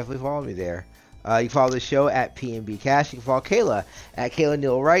you can definitely follow me there. You can follow the show at PNB Cash. You can follow Kayla at Kayla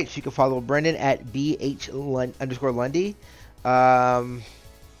Neal Wright. You can follow Brendan at BH_Lundy.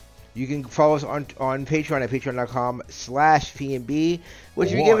 You can follow us on Patreon at patreon.com/PNB.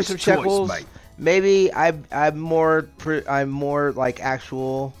 Which if you give us some shekels, maybe I'm more like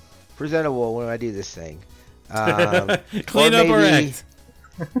actual presentable when I do this thing. Clean up our act.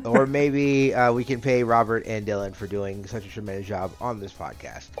 Or maybe we can pay Robert and Dylan for doing such a tremendous job on this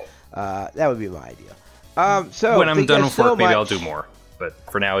podcast. That would be my idea. So when I'm done with work, maybe much. I'll do more. But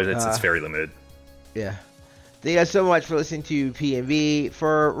for now, it's very limited. Yeah. Thank you guys so much for listening to PNB.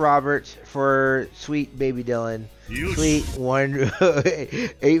 For Robert, for sweet baby Dylan, sweet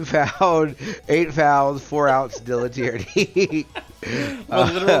 8 pound 4 ounce Dylan Tierney.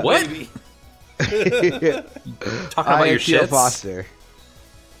 What? Talking about your Theo shits? Foster.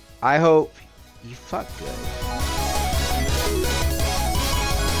 I hope you fuck good.